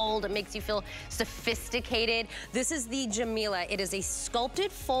feel bold. It makes you feel sophisticated. This is the Jamila. It is a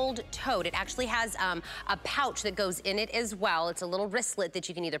sculpted fold tote. It actually has a pouch that goes in it as well. It's a little wristlet that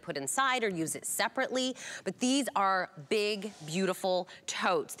you can either put inside or use it separately. But these are big, beautiful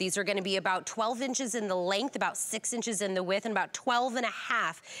totes. These are going to be about 12 inches in the length, about 6 inches in the width, and about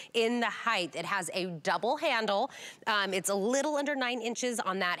 12.5 in the height. It has a double handle. It's a little under 9 inches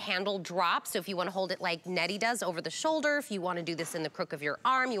on that handle drop. So if you want to hold it like Nettie does over the shoulder, if you want to do this in the crook of your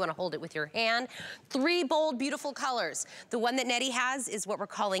arm, you want to hold it with your hand. 3 bold, beautiful colors. The one that Nettie has is what we're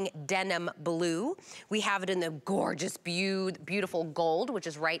calling denim blue. We have it in the gorgeous, beautiful gold, which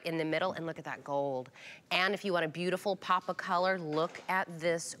is right in the middle. And look at that gold. And if you want a beautiful pop of color, look at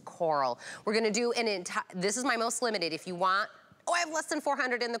this coral. We're going to do an entire, this is my most limited. If you want, I have less than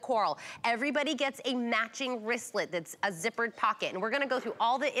 400 in the coral. Everybody gets a matching wristlet that's a zippered pocket. And we're gonna go through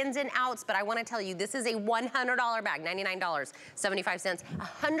all the ins and outs, but I wanna tell you, this is a $100 bag, $99.75,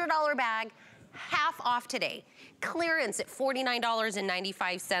 $100 bag, half off today. Clearance at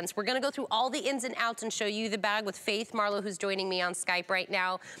 $49.95. We're gonna go through all the ins and outs and show you the bag with Faith Marlowe, who's joining me on Skype right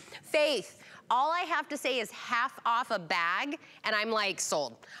now. Faith, All I have to say is half off a bag, and I'm like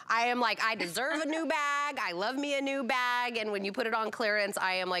sold. I am like, I deserve a new bag. I love me a new bag. And when you put it on clearance,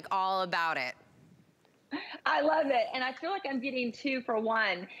 I am like all about it. I love it. And I feel like I'm getting 2 for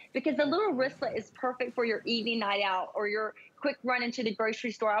 1 because the little wristlet is perfect for your evening night out or your quick run into the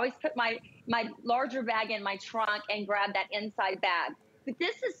grocery store. I always put my larger bag in my trunk and grab that inside bag. But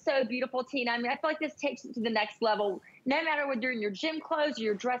this is so beautiful, Tina. I mean, I feel like this takes it to the next level. No matter whether you're in your gym clothes or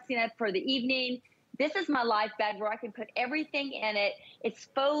you're dressing up for the evening, this is my life bag where I can put everything in it. It's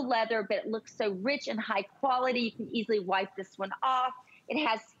faux leather, but it looks so rich and high quality. You can easily wipe this one off. It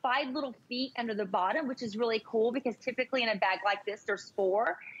has 5 little feet under the bottom, which is really cool because typically in a bag like this, there's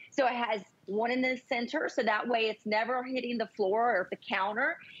 4. So it has 1 in the center, so that way it's never hitting the floor or the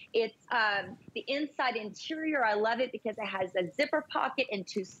counter. It's the inside interior. I love it because it has a zipper pocket and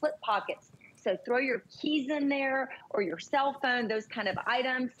 2 slip pockets. So throw your keys in there or your cell phone, those kind of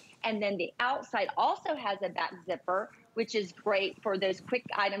items. And then the outside also has a back zipper, which is great for those quick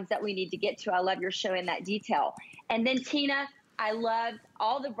items that we need to get to. I love your showing that detail. And then Tina, I love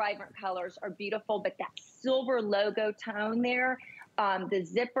all the vibrant colors are beautiful, but that silver logo tone there, the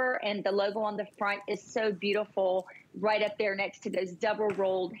zipper and the logo on the front is so beautiful right up there next to those double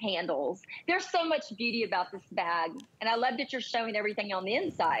rolled handles. There's so much beauty about this bag. And I love that you're showing everything on the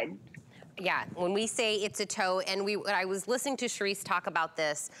inside. Yeah, when we say it's a tote, and I was listening to Sharice talk about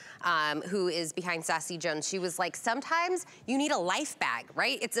this, who is behind Sassy Jones. She was like, sometimes you need a life bag,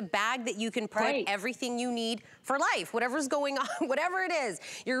 right? It's a bag that you can put everything you need for life, whatever's going on, whatever it is.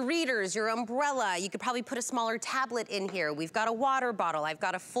 Your readers, your umbrella, you could probably put a smaller tablet in here. We've got a water bottle. I've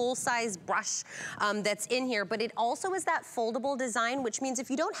got a full-size brush that's in here, but it also is that foldable design, which means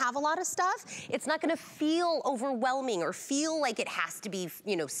if you don't have a lot of stuff, it's not gonna feel overwhelming or feel like it has to be,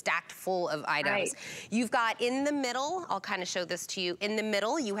 you know, stacked full of items. You've got in the middle, I'll kind of show this to you. In the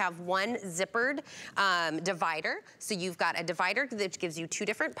middle, you have 1 zippered divider. So you've got a divider that gives you 2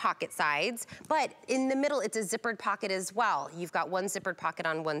 different pocket sides, but in the middle, it's a zippered pocket as well. You've got 1 zippered pocket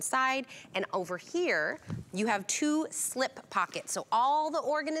on one side, and over here, you have 2 slip pockets. So all the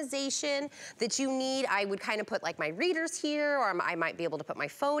organization that you need, I would kind of put like my readers here, or I might be able to put my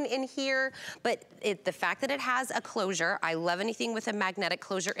phone in here, but the fact that it has a closure, I love anything with a magnetic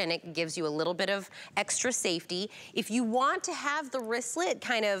closure in it, gives you a little bit of extra safety. If you want to have the wristlet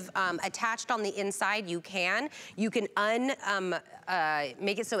kind of attached on the inside, you can. You can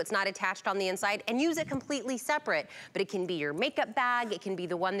make it so it's not attached on the inside and use it completely separate, but it can be your makeup bag. It can be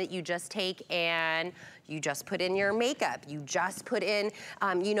the one that you just take and you just put in your makeup. You just put in,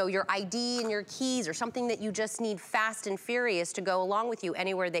 you know, your ID and your keys or something that you just need fast and furious to go along with you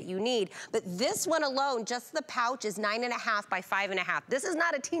anywhere that you need. But this one alone, just the pouch is 9.5 by 5.5. This is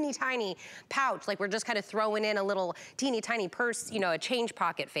not a teeny tiny pouch, like we're just kind of throwing in a little teeny tiny purse, you know, a change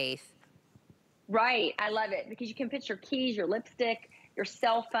pocket, Faith. Right, I love it because you can put your keys, your lipstick, your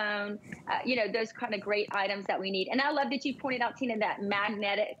cell phone, you know, those kind of great items that we need. And I love that you pointed out, Tina, that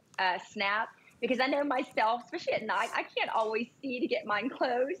magnetic snap, because I know myself, especially at night, I can't always see to get mine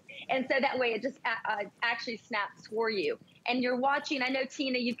closed. And so that way it just actually snaps for you. And you're watching, I know,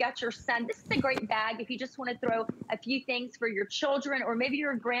 Tina, you've got your son. This is a great bag if you just want to throw a few things for your children, or maybe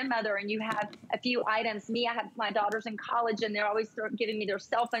you're a grandmother and you have a few items. Me, I have my daughters in college and they're always giving me their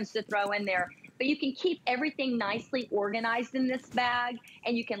cell phones to throw in there. But you can keep everything nicely organized in this bag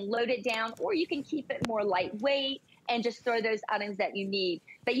and you can load it down, or you can keep it more lightweight and just throw those items that you need.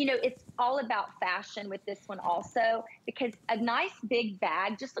 But you know, it's all about fashion with this one also, because a nice big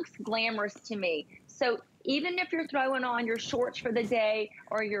bag just looks glamorous to me. So even if you're throwing on your shorts for the day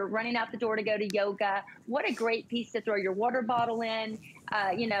or you're running out the door to go to yoga, what a great piece to throw your water bottle in,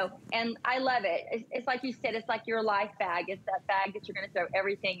 you know, and I love it. It's like you said, it's like your life bag. It's that bag that you're going to throw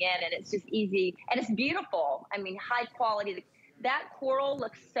everything in, and it's just easy and it's beautiful. I mean, high quality. That coral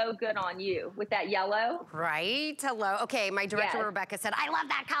looks so good on you with that yellow. Right, hello. Okay, my director, Rebecca, said, I love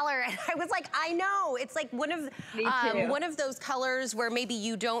that color. And I was like, I know. It's like one of those colors where maybe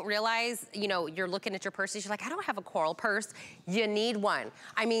you don't realize, you know, you're looking at your purse, you're like, I don't have a coral purse. You need one.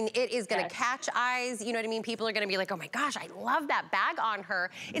 I mean, it is gonna catch eyes, you know what I mean? People are gonna be like, oh my gosh, I love that bag on her.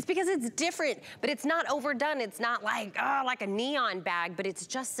 It's because it's different, but it's not overdone. It's not like, oh, like a neon bag, but it's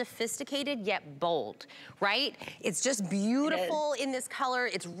just sophisticated yet bold, right? It's just beautiful. In this color.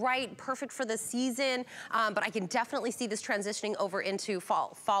 It's perfect for the season, but I can definitely see this transitioning over into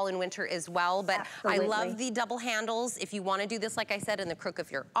fall and winter as well. But I love the double handles. If you want to do this, like I said, in the crook of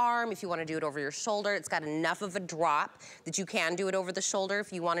your arm, if you want to do it over your shoulder, it's got enough of a drop that you can do it over the shoulder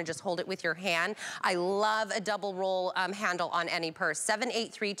if you want to just hold it with your hand. I love a double roll handle on any purse.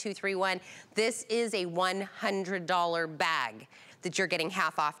 783231. This is a $100 bag. that you're getting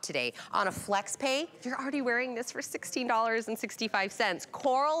half off today. On a flex pay, you're already wearing this for $16.65.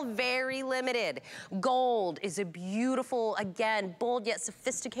 Coral, very limited. Gold is a beautiful, again, bold yet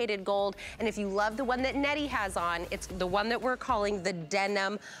sophisticated gold. And if you love the one that Nettie has on, it's the one that we're calling the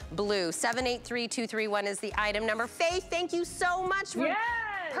denim blue. 783231 is the item number. Faith, thank you so much for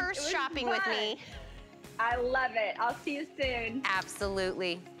purse shopping with me. I love it. I'll see you soon.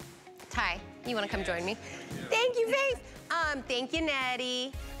 Absolutely. Ty, you want to come join me? Thank you, Faith. Thank you,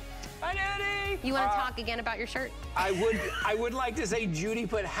 Nettie. Hi, Nettie. You want to talk again about your shirt? I would like to say, Judy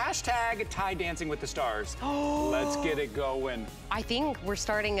put hashtag Ty Dancing with the Stars. Let's get it going. I think we're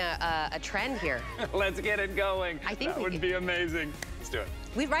starting a trend here. Let's get it going. I think that would be amazing. Let's do it.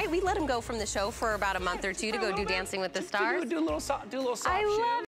 We let him go from the show for about a month or two to go do Dancing with the Stars. Do a little soft I love